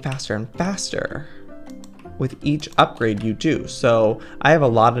faster and faster and faster with each upgrade you do. So I have a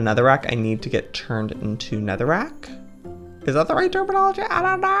lot of netherrack I need to get turned into netherrack. Is that the right terminology? I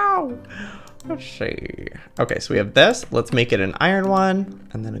don't know. Let's see. Okay, so we have this. Let's make it an iron one,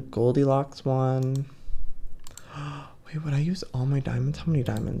 and then a Goldilocks one. Wait, would I use all my diamonds? How many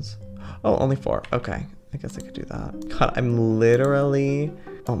diamonds? Oh, only 4. Okay, I guess I could do that. God, I'm literally...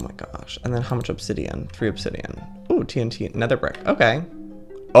 Oh my gosh. And then how much obsidian? 3 obsidian. Ooh, TNT, nether brick. Okay.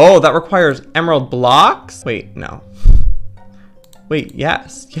 Oh, that requires emerald blocks? Wait, no. Wait,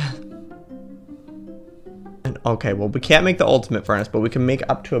 yes. Yeah. And okay, well, we can't make the ultimate furnace, but we can make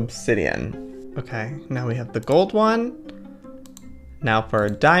up to obsidian. Okay, now we have the gold one. Now for a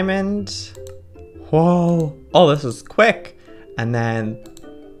diamond. Whoa. Oh, this is quick. And then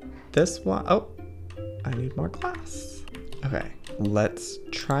this one. Oh, I need more glass. Okay, let's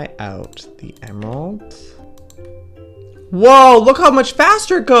try out the emerald. Whoa, look how much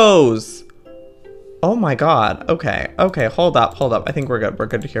faster it goes. Oh my god. Okay, okay, hold up. I think we're good. We're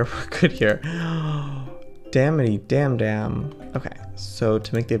good here. We're good here. Dammity damn. Okay, so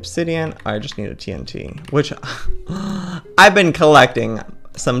to make the obsidian, I just need a TNT, which I've been collecting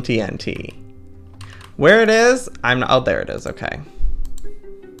some TNT. Where it is, oh, there it is, okay.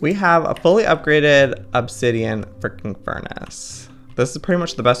 We have a fully upgraded obsidian freaking furnace. This is pretty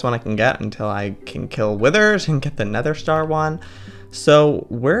much the best one I can get until I can kill withers and get the nether star one. So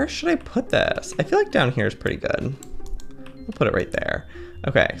where should I put this? I feel like down here is pretty good. We'll put it right there.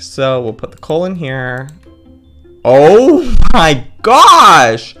 Okay, so we'll put the coal in here. Oh my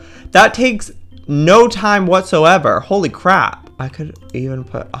gosh! That takes no time whatsoever. Holy crap. I could even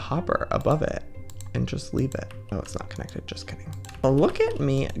put a hopper above it and just leave it. Oh, it's not connected, just kidding. Well, look at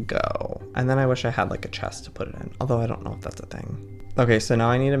me go. And then I wish I had like a chest to put it in, although I don't know if that's a thing. Okay, so now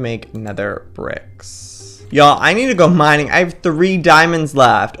I need to make nether bricks. Y'all, I need to go mining. I have 3 diamonds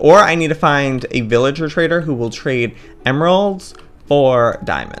left, or I need to find a villager trader who will trade emeralds for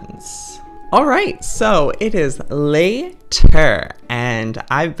diamonds. All right, so it is later and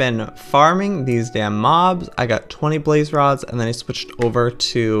I've been farming these damn mobs. I got 20 blaze rods and then I switched over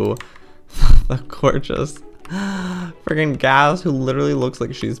to the gorgeous friggin' gas who literally looks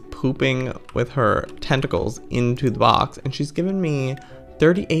like she's pooping with her tentacles into the box, and she's given me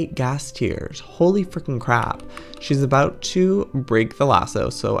 38 gas tiers. Holy freaking crap. She's about to break the lasso,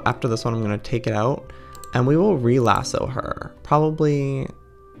 so after this one I'm gonna take it out and we will re-lasso her probably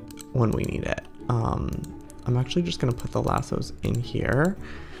when we need it. I'm actually just gonna put the lassos in here.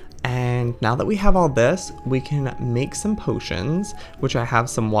 And now that we have all this, we can make some potions, which I have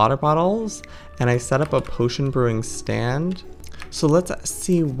some water bottles, and I set up a potion brewing stand. So let's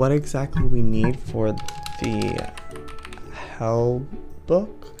see what exactly we need for the hell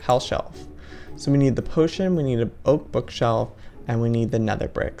shelf. So we need the potion, we need an oak bookshelf, and we need the nether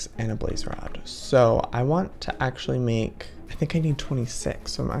bricks and a blaze rod. So I want to actually make, I think I need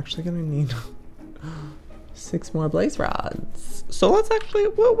 26, so I'm actually gonna need 6 more blaze rods. So let's actually,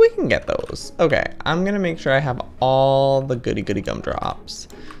 well, we can get those. Okay, I'm gonna make sure I have all the goody gumdrops.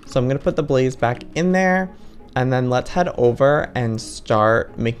 So I'm gonna put the blaze back in there, and then let's head over and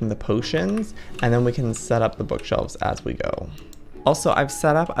start making the potions, and then we can set up the bookshelves as we go. Also, I've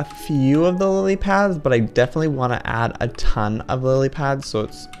set up a few of the lily pads, but I definitely want to add a ton of lily pads so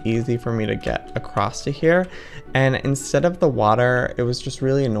it's easy for me to get across to here. And instead of the water, it was just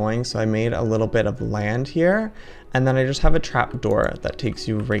really annoying, so I made a little bit of land here, and then I just have a trap door that takes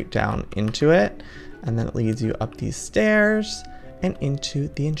you right down into it, and then it leads you up these stairs and into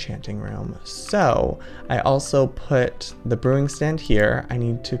the enchanting room. So I also put the brewing stand here. I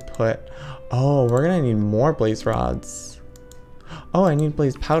need to put, oh, we're gonna need more blaze rods. Oh, I need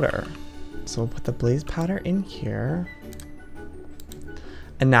blaze powder. So we'll put the blaze powder in here.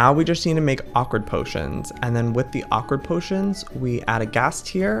 And now we just need to make awkward potions. And then with the awkward potions, we add a gas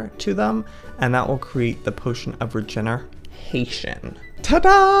tier to them, and that will create the potion of regeneration.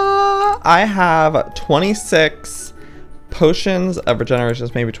 Ta-da! I have 26 potions of regeneration,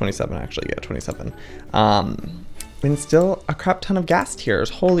 maybe 27 actually, yeah, 27. And still a crap ton of gas tiers,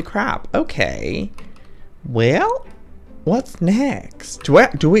 holy crap. Okay, well, what's next? Do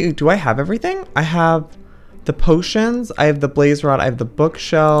I have everything? I have the potions, I have the blaze rod, I have the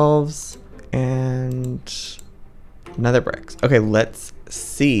bookshelves, and nether bricks. Okay, let's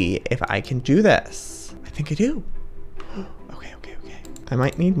see if I can do this. I think I do. Okay. I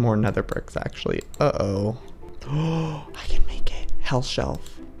might need more nether bricks actually. Uh-oh. Oh, I can make it. Hell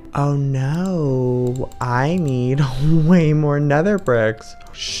shelf. Oh no, I need way more nether bricks.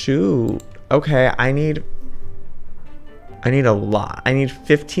 Shoot. Okay, I need a lot. I need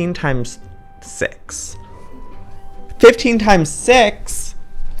 15 times 6. 15 times 6?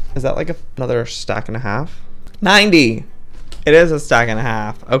 Is that like another stack and a half? 90. It is a stack and a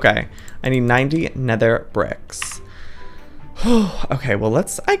half. Okay, I need 90 nether bricks. Okay, well,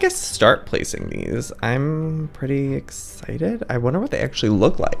 let's, I guess, start placing these. I'm pretty excited. I wonder what they actually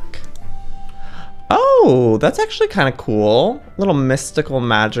look like. Oh, that's actually kind of cool. Little mystical,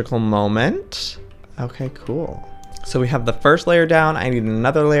 magical moment. Okay, cool. So we have the first layer down. I need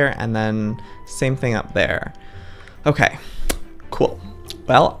another layer, and then same thing up there. Okay, cool.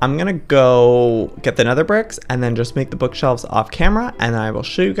 Well, I'm gonna go get the nether bricks and then just make the bookshelves off camera, and I will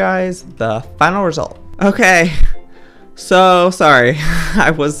show you guys the final result. Okay. So sorry,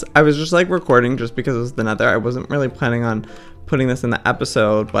 I was just like recording just because it was the nether. I wasn't really planning on putting this in the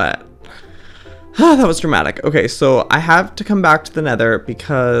episode, but that was dramatic. Okay, so I have to come back to the nether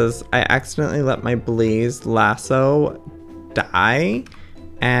because I accidentally let my blaze lasso die,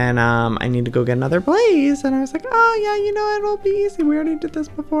 and I need to go get another blaze. And I was like, oh yeah, you know, it'll be easy. We already did this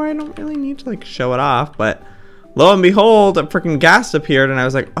before. I don't really need to like show it off. But lo and behold, a freaking ghast appeared, and I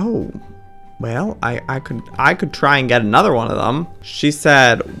was like, oh. Well, I could try and get another one of them. She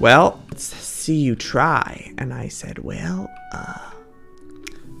said, well, let's see you try. And I said, well,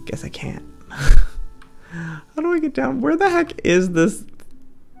 guess I can't. How do I get down? Where the heck is this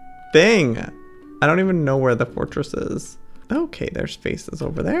thing? I don't even know where the fortress is. Okay, there's faces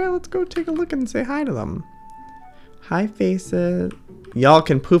over there. Let's go take a look and say hi to them. Hi, faces. Y'all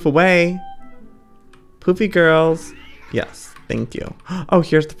can poof away. Poofy girls. Yes, thank you. Oh,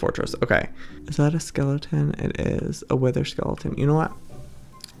 here's the fortress. Okay. Is that a skeleton? It is a wither skeleton. You know what?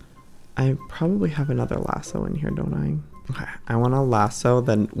 I probably have another lasso in here, don't I? Okay, I want a lasso,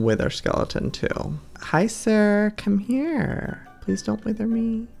 then wither skeleton too. Hi, sir. Come here. Please don't wither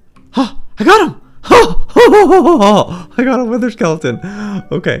me. Oh, I got him! Oh, I got a wither skeleton.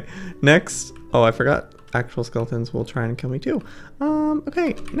 Okay, next. Oh, I forgot. Actual skeletons will try and kill me too.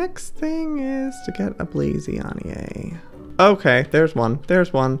 Okay, next thing is to get a Blazionier. Okay, there's one.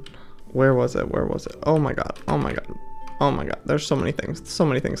 There's one. Where was it? Where was it? Oh my god. Oh my god. Oh my god. There's so many things. So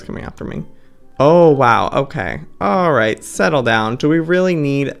many things coming after me. Oh, wow. Okay. All right. Settle down. Do we really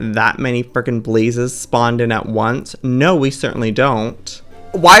need that many freaking blazes spawned in at once? No, we certainly don't.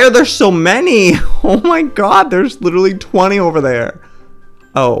 Why are there so many? Oh my god. There's literally 20 over there.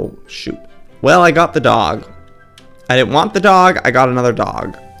 Oh, shoot. Well, I got the dog. I didn't want the dog. I got another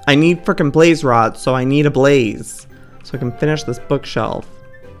dog. I need freaking blaze rods, so I need a blaze. So I can finish this bookshelf.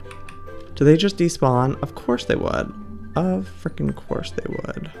 Do they just despawn? Of course they would. Of freaking course they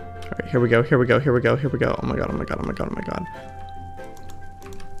would. All right, here we go, here we go, here we go, here we go. Oh my god, oh my god, oh my god, oh my god.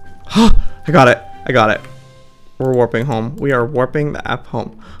 I got it, I got it. We're warping home. We are warping the F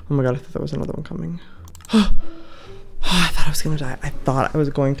home. Oh my god, I thought there was another one coming. I thought I was gonna die. I thought I was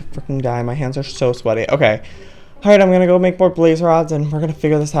going to freaking die. My hands are so sweaty. Okay. All right, I'm gonna go make more blaze rods and we're gonna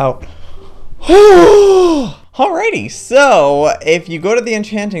figure this out. Alrighty, so if you go to the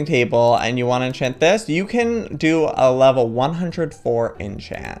enchanting table and you want to enchant this, you can do a level 104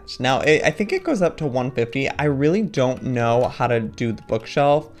 enchant. Now, I think it goes up to 150. I really don't know how to do the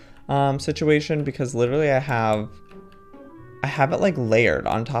bookshelf situation because literally I have it like layered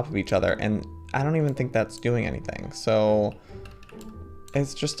on top of each other and I don't even think that's doing anything. So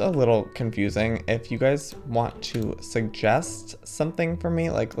it's just a little confusing. If you guys want to suggest something for me,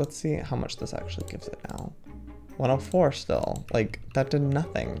 like let's see how much this actually gives it now. 104 still. Like that did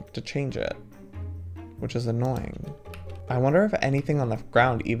nothing to change it, which is annoying. I wonder if anything on the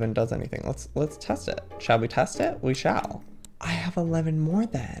ground even does anything. Let's test it. Shall we test it? We shall. I have 11 more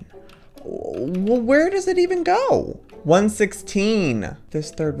then. Well, where does it even go? 116.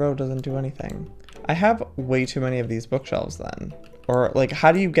 This third row doesn't do anything. I have way too many of these bookshelves then. Or like,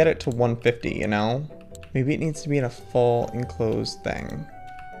 how do you get it to 150, you know? Maybe it needs to be in a full enclosed thing.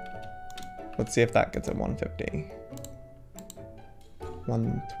 Let's see if that gets it 150.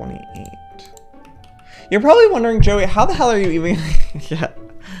 128. You're probably wondering, Joey, how the hell are you even gonna get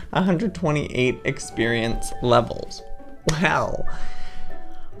 128 experience levels? Well,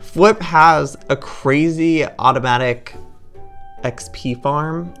 Flip has a crazy automatic XP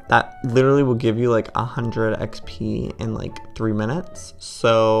farm that literally will give you like 100 XP in like 3 minutes.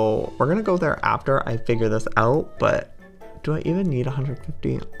 So we're gonna go there after I figure this out, but do I even need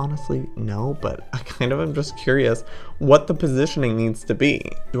 150? Honestly, no, but I kind of am just curious what the positioning needs to be.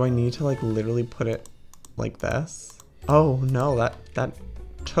 Do I need to like literally put it like this? Oh no, that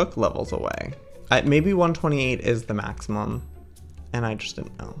took levels away. Maybe 128 is the maximum and I just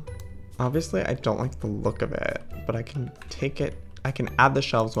didn't know. Obviously, I don't like the look of it, but I can take it, I can add the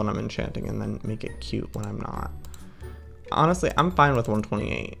shelves when I'm enchanting and then make it cute when I'm not. Honestly, I'm fine with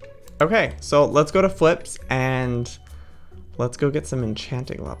 128. Okay, so let's go to Flips and let's go get some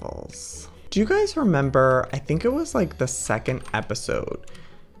enchanting levels. Do you guys remember, I think it was like the second episode,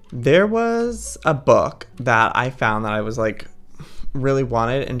 there was a book that I found that I was like, really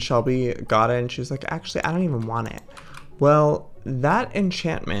wanted and Shelby got it and she was like, actually, I don't even want it. Well, that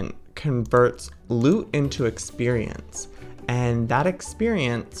enchantment converts loot into experience and that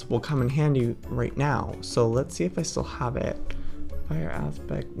experience will come in handy right now. So let's see if I still have it. Fire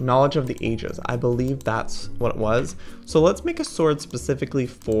aspect, knowledge of the ages. I believe that's what it was. So let's make a sword specifically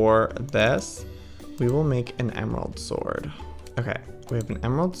for this. We will make an emerald sword. Okay, we have an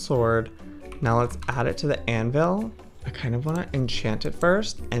emerald sword. Now let's add it to the anvil. I kind of want to enchant it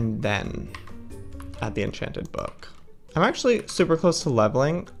first and then add the enchanted book. I'm actually super close to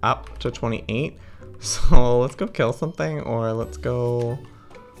leveling up to 28. So let's go kill something or let's go,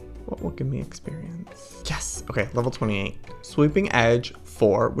 what will give me experience? Yes, okay, level 28. Sweeping edge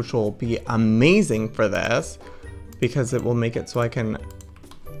 4, which will be amazing for this because it will make it so I can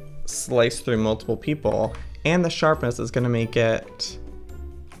slice through multiple people. And the sharpness is gonna make it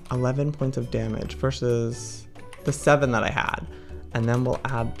 11 points of damage versus the 7 that I had. And then we'll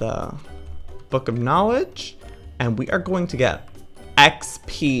add the Book of Knowledge and we are going to get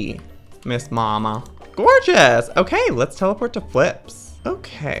XP, Miss Mama. Gorgeous. Okay, let's teleport to Flips.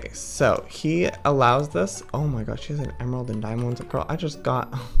 Okay, so he allows this. Oh my gosh, she has an emerald and diamond. Girl, I just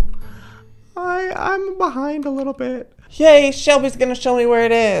got, I'm behind a little bit. Yay, Shelby's gonna show me where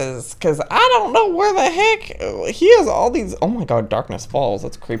it is, because I don't know where the heck. He has all these. Oh my god, Darkness Falls.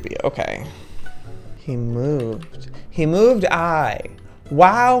 That's creepy. Okay. He moved. He moved.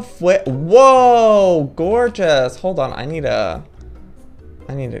 Wow. Whoa, gorgeous. Hold on. I need to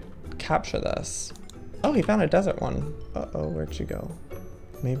capture this. Oh, he found a desert one. Uh-oh, where'd she go?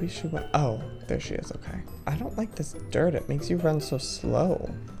 Maybe she went. Oh, there she is. Okay. I don't like this dirt. It makes you run so slow.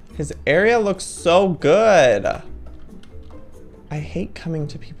 His area looks so good. I hate coming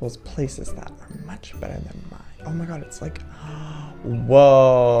to people's places that are much better than mine. Oh my god, it's like,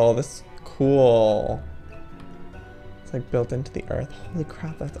 whoa, this is cool. It's like built into the earth. Holy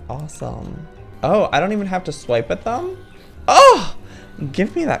crap, that's awesome. Oh, I don't even have to swipe at them? Oh,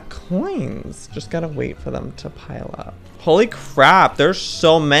 give me that coins. Just gotta wait for them to pile up. Holy crap, there's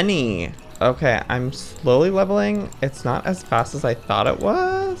so many. Okay, I'm slowly leveling. It's not as fast as I thought it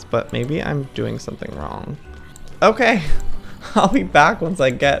was, but maybe I'm doing something wrong. Okay. I'll be back once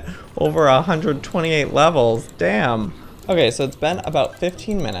I get over 128 levels. Damn. Okay, so it's been about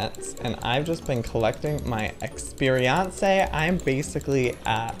 15 minutes and I've just been collecting my experience. I'm basically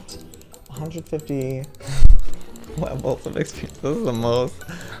at 150 levels of experience. This is the most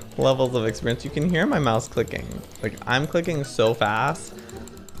levels of experience. You can hear my mouse clicking. Like, I'm clicking so fast.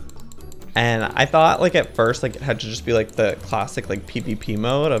 And I thought, like, at first, like, it had to just be like the classic, like, PvP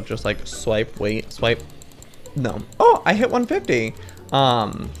mode of just like swipe, wait, swipe. No. Oh, I hit 150.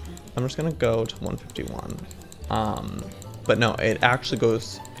 I'm just gonna go to 151. But no, it actually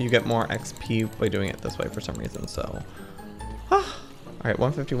goes, you get more XP by doing it this way for some reason, so. All right,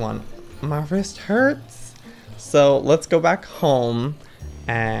 151. My wrist hurts. So let's go back home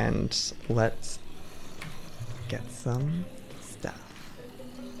and let's get some stuff.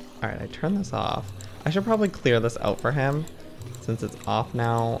 All right, I turn this off. I should probably clear this out for him since it's off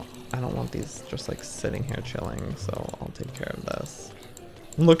now. I don't want these just like sitting here chilling, so I'll take care of this.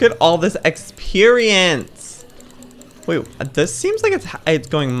 Look at all this experience. Wait, this seems like it's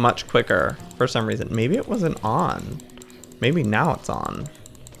going much quicker for some reason. Maybe it wasn't on. Maybe now it's on.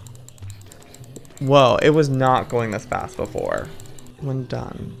 Whoa, it was not going this fast before. When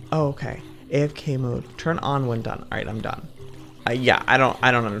done. Oh, okay. AFK mode. Turn on when done. All right, I'm done. Yeah, I don't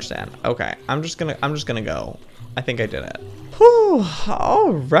understand. Okay, I'm just gonna go. I think I did it. Whew,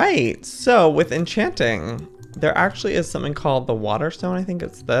 all right. So with enchanting, there actually is something called the water stone. I think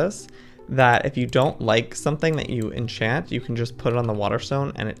it's this, that if you don't like something that you enchant, you can just put it on the water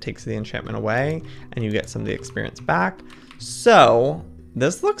stone and it takes the enchantment away and you get some of the experience back. So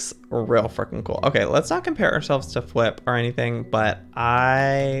this looks real freaking cool. Okay, let's not compare ourselves to Flip or anything, but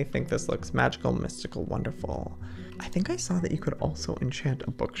I think this looks magical, mystical, wonderful. I think I saw that you could also enchant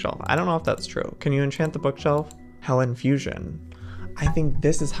a bookshelf. I don't know if that's true. Can you enchant the bookshelf? Hell Infusion. I think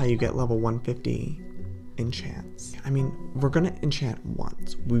this is how you get level 150 enchants. I mean, we're gonna enchant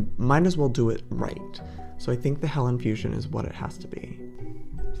once. We might as well do it right. So I think the Hell Infusion is what it has to be.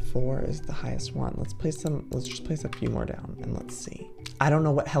 4 is the highest one. Let's just place a few more down and let's see. I don't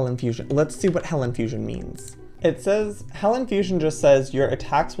know what Hell Infusion, let's see what Hell Infusion means. It says, Hell Infusion just says your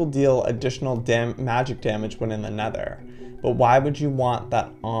attacks will deal additional magic damage when in the nether. But why would you want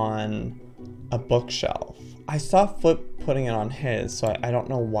that on a bookshelf? I saw Flip putting it on his, so I don't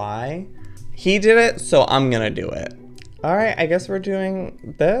know why. He did it, so I'm gonna do it. All right, I guess we're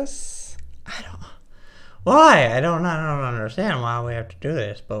doing this. Why? I don't understand why we have to do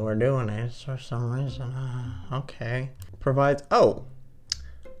this, but we're doing it for some reason. Okay. Provides, oh.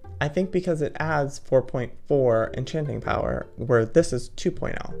 I think because it adds 4.4 enchanting power, where this is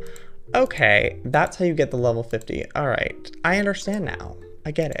 2.0. Okay, that's how you get the level 50. All right, I understand now.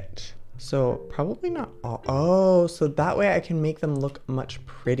 I get it. So probably not all. Oh, so that way I can make them look much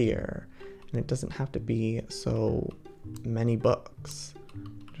prettier. And it doesn't have to be so many books.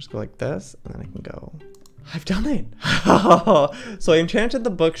 Just go like this, and then I can go. I've done it. So I enchanted the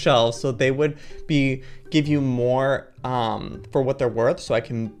bookshelves so they would give you more for what they're worth. So I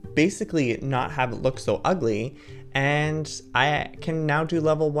can basically not have it look so ugly. And I can now do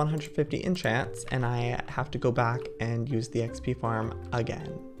level 150 enchants, and I have to go back and use the XP farm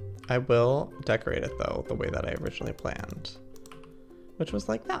again. I will decorate it though, the way that I originally planned, which was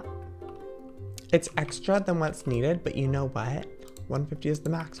like that. It's extra than what's needed, but you know what? 150 is the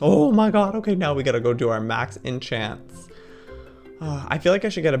max. Oh my god, okay, now we gotta go do our max enchants. I feel like I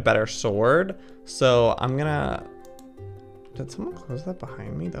should get a better sword, so I'm gonna... Did someone close that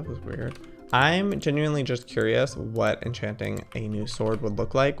behind me? That was weird. I'm genuinely just curious what enchanting a new sword would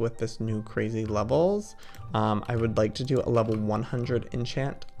look like with this new crazy levels. I would like to do a level 100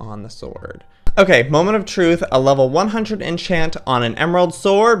 enchant on the sword. Okay, moment of truth. A level 100 enchant on an emerald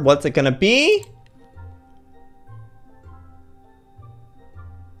sword. What's it gonna be?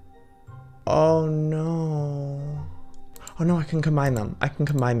 Oh no. Oh no, I can combine them. I can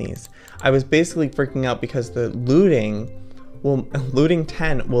combine these. I was basically freaking out because the looting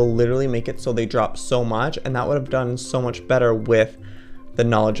 10 will literally make it so they drop so much, and that would have done so much better with the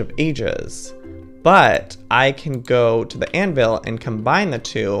knowledge of ages. But I can go to the anvil and combine the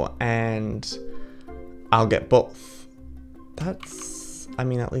two, and I'll get both. That's, I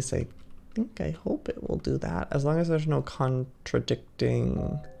mean, at least I hope it will do that, as long as there's no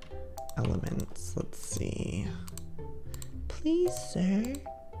contradicting elements. Let's see. Please, sir.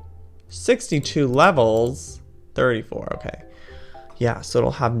 62 levels, 34, okay. Yeah, so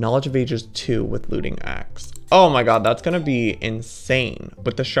it'll have knowledge of ages 2 with looting X. Oh my god, that's gonna be insane.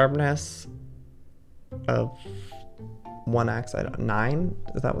 With the sharpness of 1x, 9?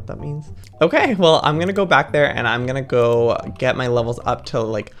 Is that what that means? Okay, well, I'm gonna go back there and I'm gonna go get my levels up to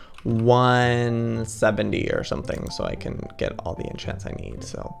like 170 or something so I can get all the enchants I need.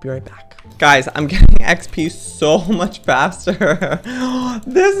 So be right back. Guys, I'm getting XP so much faster.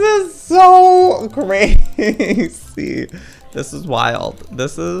 This is so crazy. This is wild.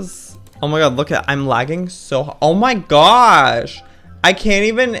 This is, oh my god, look at, I'm lagging so, oh my gosh. I can't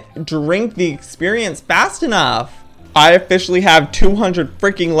even drink the experience fast enough. I officially have 200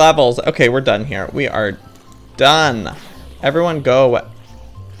 freaking levels. Okay, we're done here. We are done. Everyone go.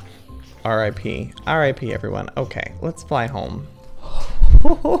 RIP. RIP everyone. Okay, let's fly home.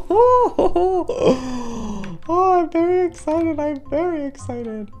 Oh, I'm very excited. I'm very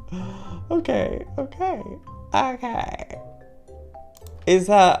excited. Okay, okay, okay. Is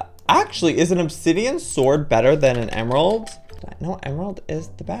actually, is an obsidian sword better than an emerald? No, emerald is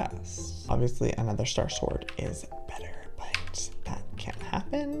the best. Obviously, another star sword is better, but that can't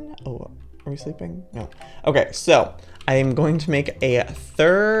happen. Oh, are we sleeping? No. Okay, so I am going to make a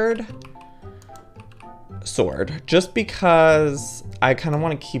third sword just because I kind of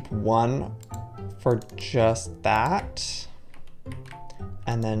want to keep one for just that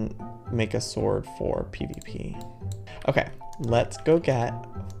and then make a sword for PvP. Okay, let's go get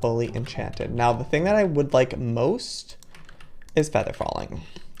fully enchanted. Now, the thing that I would like most is feather falling.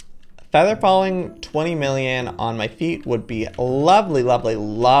 Feather falling 20 million on my feet would be lovely, lovely,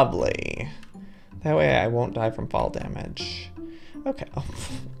 lovely. That way I won't die from fall damage. Okay. Oh,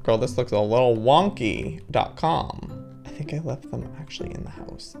 girl, this looks a little wonky.com. I think I left them actually in the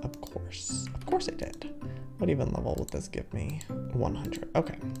house. Of course. Of course I did. What even level would this give me? 100.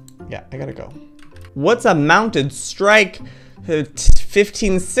 Okay. Yeah, I gotta go. What's a mounted strike?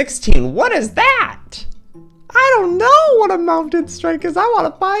 15, 16. What is that? I don't know what a mounted strike is. I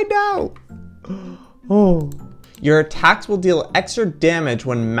want to find out. Oh. Your attacks will deal extra damage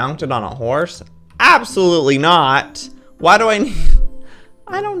when mounted on a horse? Absolutely not. Why do I need...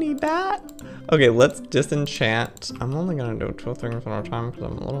 I don't need that. Okay, let's disenchant. I'm only going to do 2 things at a time because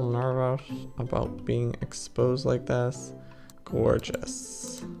I'm a little nervous about being exposed like this.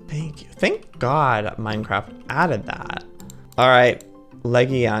 Gorgeous. Thank you. Thank God Minecraft added that. All right.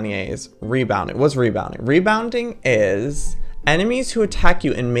 Legianiers, rebounding. What's rebounding? Rebounding is enemies who attack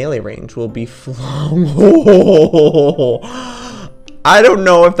you in melee range will be flung. I don't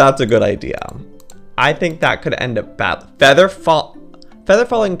know if that's a good idea. I think that could end up bad. Feather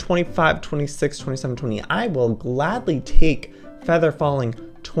falling 25, 26, 27, 20. I will gladly take feather falling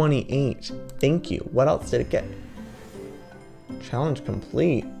 28. Thank you. What else did it get? Challenge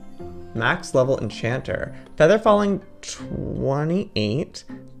complete. Max level enchanter. Feather falling 28.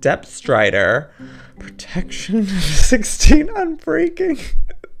 Depth strider. Protection 16. Unbreaking.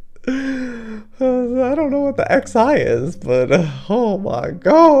 I don't know what the XI is, but oh my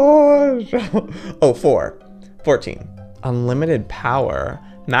gosh. Oh, 14. Unlimited power.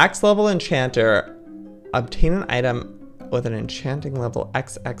 Max level enchanter. Obtain an item with an enchanting level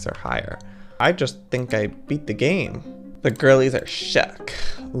XX or higher. I just think I beat the game. The girlies are shook.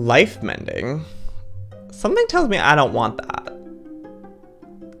 Life mending. Something tells me I don't want that.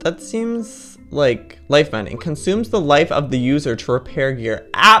 That seems like life mending. Consumes the life of the user to repair gear.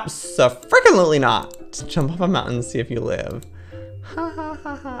 Abso-freaking-lutely not. Jump off a mountain and see if you live. Ha ha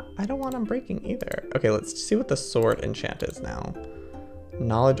ha ha. I don't want them breaking either. Okay, let's see what the sword enchant is now.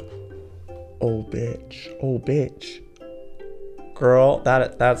 Knowledge. Oh bitch. Oh bitch. Girl,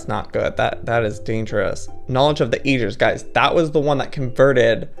 that's not good. That is dangerous. Knowledge of the ages, guys. That was the one that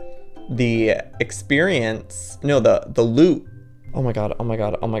converted the experience. No, the loot. Oh my god. Oh my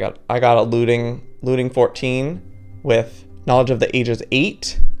god. Oh my god. I got a looting 14 with knowledge of the ages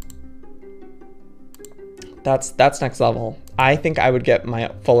 8. That's next level. I think I would get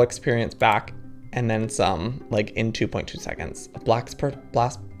my full experience back and then some, like in 2.2 seconds.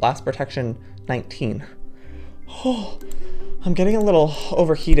 Blast protection 19. Oh, I'm getting a little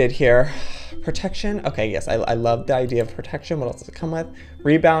overheated here. Protection, okay, yes, I love the idea of protection. What else does it come with?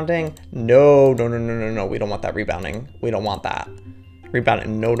 Rebounding, no, we don't want that rebounding. We don't want that.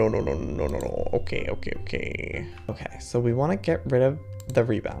 Rebounding, no. Okay. Okay, so we want to get rid of the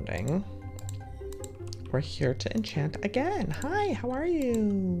rebounding. We're here to enchant again. Hi, how are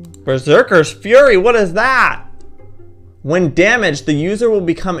you? Berserker's Fury, what is that? When damaged, the user will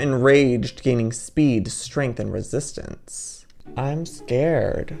become enraged, gaining speed, strength, and resistance. I'm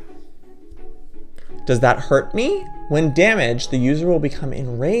scared. Does that hurt me? When damaged, the user will become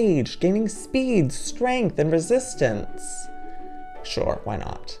enraged, gaining speed, strength, and resistance. Sure, why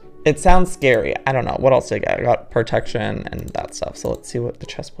not? It sounds scary. I don't know. What else did I get? I got protection and that stuff. So let's see what the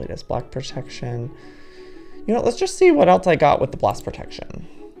chest plate is. Block protection. You know, let's just see what else I got with the blast protection.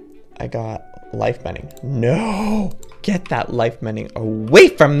 I got life mending. No! Get that life mending away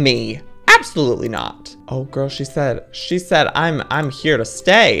from me! Absolutely not. Oh, girl, she said I'm here to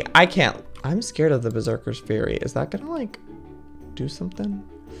stay. I can't. I'm scared of the Berserker's Fury. Is that gonna, like, do something?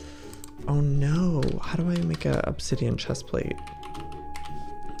 Oh, no. How do I make an obsidian chest plate?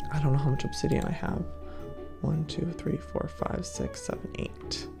 I don't know how much obsidian I have. 1, 2, 3, 4, 5, 6, 7,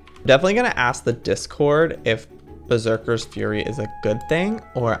 8. Definitely gonna ask the Discord if Berserker's Fury is a good thing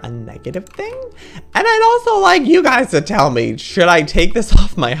or a negative thing. And I'd also like you guys to tell me, should I take this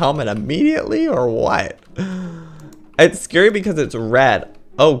off my helmet immediately or what? It's scary because it's red.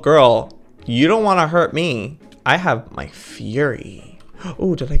 Oh, girl, you don't want to hurt me. I have my Fury.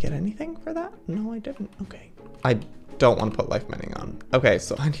 Oh, did I get anything for that? No, I didn't. Okay. I don't want to put life mending on. Okay,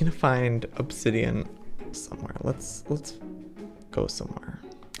 so I need to find obsidian somewhere. Let's go somewhere.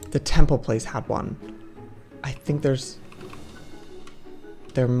 The temple place had one. I think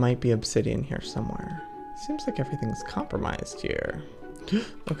there might be obsidian here somewhere. Seems like everything's compromised here.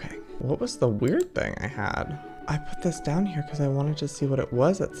 Okay, what was the weird thing I had? I put this down here because I wanted to see what it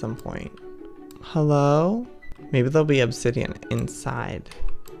was at some point. Hello? Maybe there'll be obsidian inside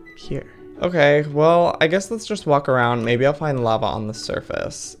here. Okay, well, I guess let's just walk around. Maybe I'll find lava on the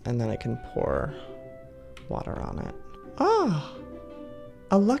surface and then I can pour water on it. Oh,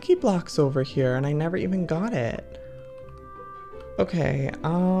 a lucky block's over here and I never even got it. Okay,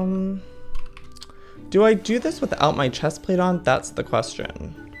 do I do this without my chest plate on? That's the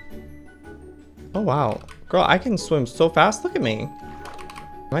question. Oh, wow. Girl, I can swim so fast. Look at me.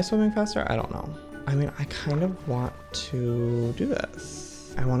 Am I swimming faster? I don't know. I mean, I kind of want to do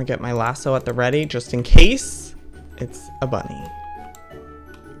this. I want to get my lasso at the ready just in case it's a bunny.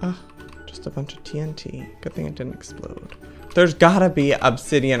 Oh, just a bunch of TNT. Good thing it didn't explode. There's gotta be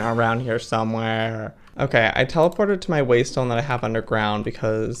obsidian around here somewhere. Okay, I teleported to my waystone that I have underground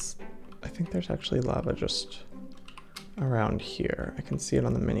because I think there's actually lava just around here. I can see it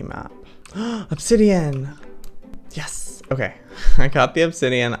on the mini map. Obsidian! Yes, okay. I got the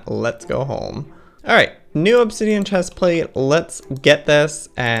obsidian. Let's go home. All right, new obsidian chest plate. Let's get this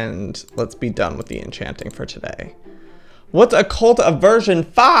and let's be done with the enchanting for today. What's Occult Aversion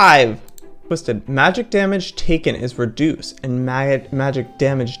 5? Twisted. Magic damage taken is reduced and magic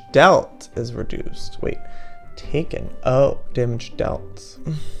damage dealt is reduced. Wait, taken. Oh, damage dealt.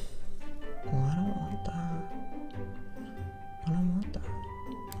 Oh, I don't want that. I don't want that.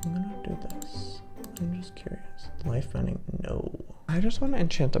 I'm gonna do this. I'm just curious. Life running? No. I just want to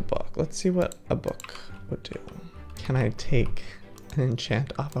enchant a book. Let's see what a book would do. Can I take an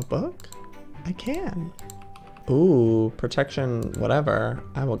enchant off a book? I can. Ooh, protection, whatever.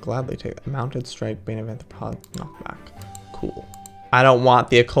 I will gladly take it. Mounted strike, bane of anthropology, knockback. Cool. I don't want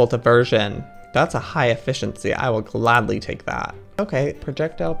the occult aversion. That's a high efficiency. I will gladly take that. Okay,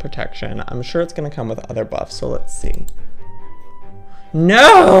 projectile protection. I'm sure it's gonna come with other buffs, so let's see.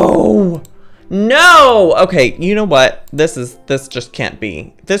 No! No! Okay, you know what? This just can't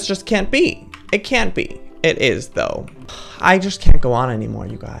be. This just can't be. It can't be. It is though. I just can't go on anymore,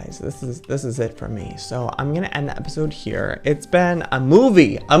 you guys. This is it for me. So I'm gonna end the episode here. It's been a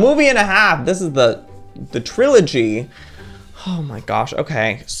movie and a half. This is the trilogy. Oh my gosh.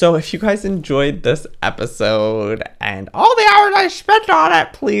 Okay, so if you guys enjoyed this episode and all the hours I spent on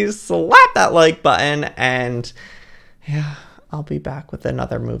it, please slap that like button and yeah, I'll be back with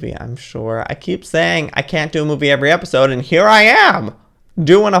another movie, I'm sure. I keep saying I can't do a movie every episode, and here I am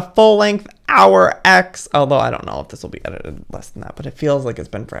doing a full-length hour X, although I don't know if this will be edited less than that, but it feels like it's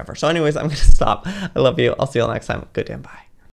been forever. So anyways, I'm gonna stop. I love you. I'll see you all next time. Good day and bye.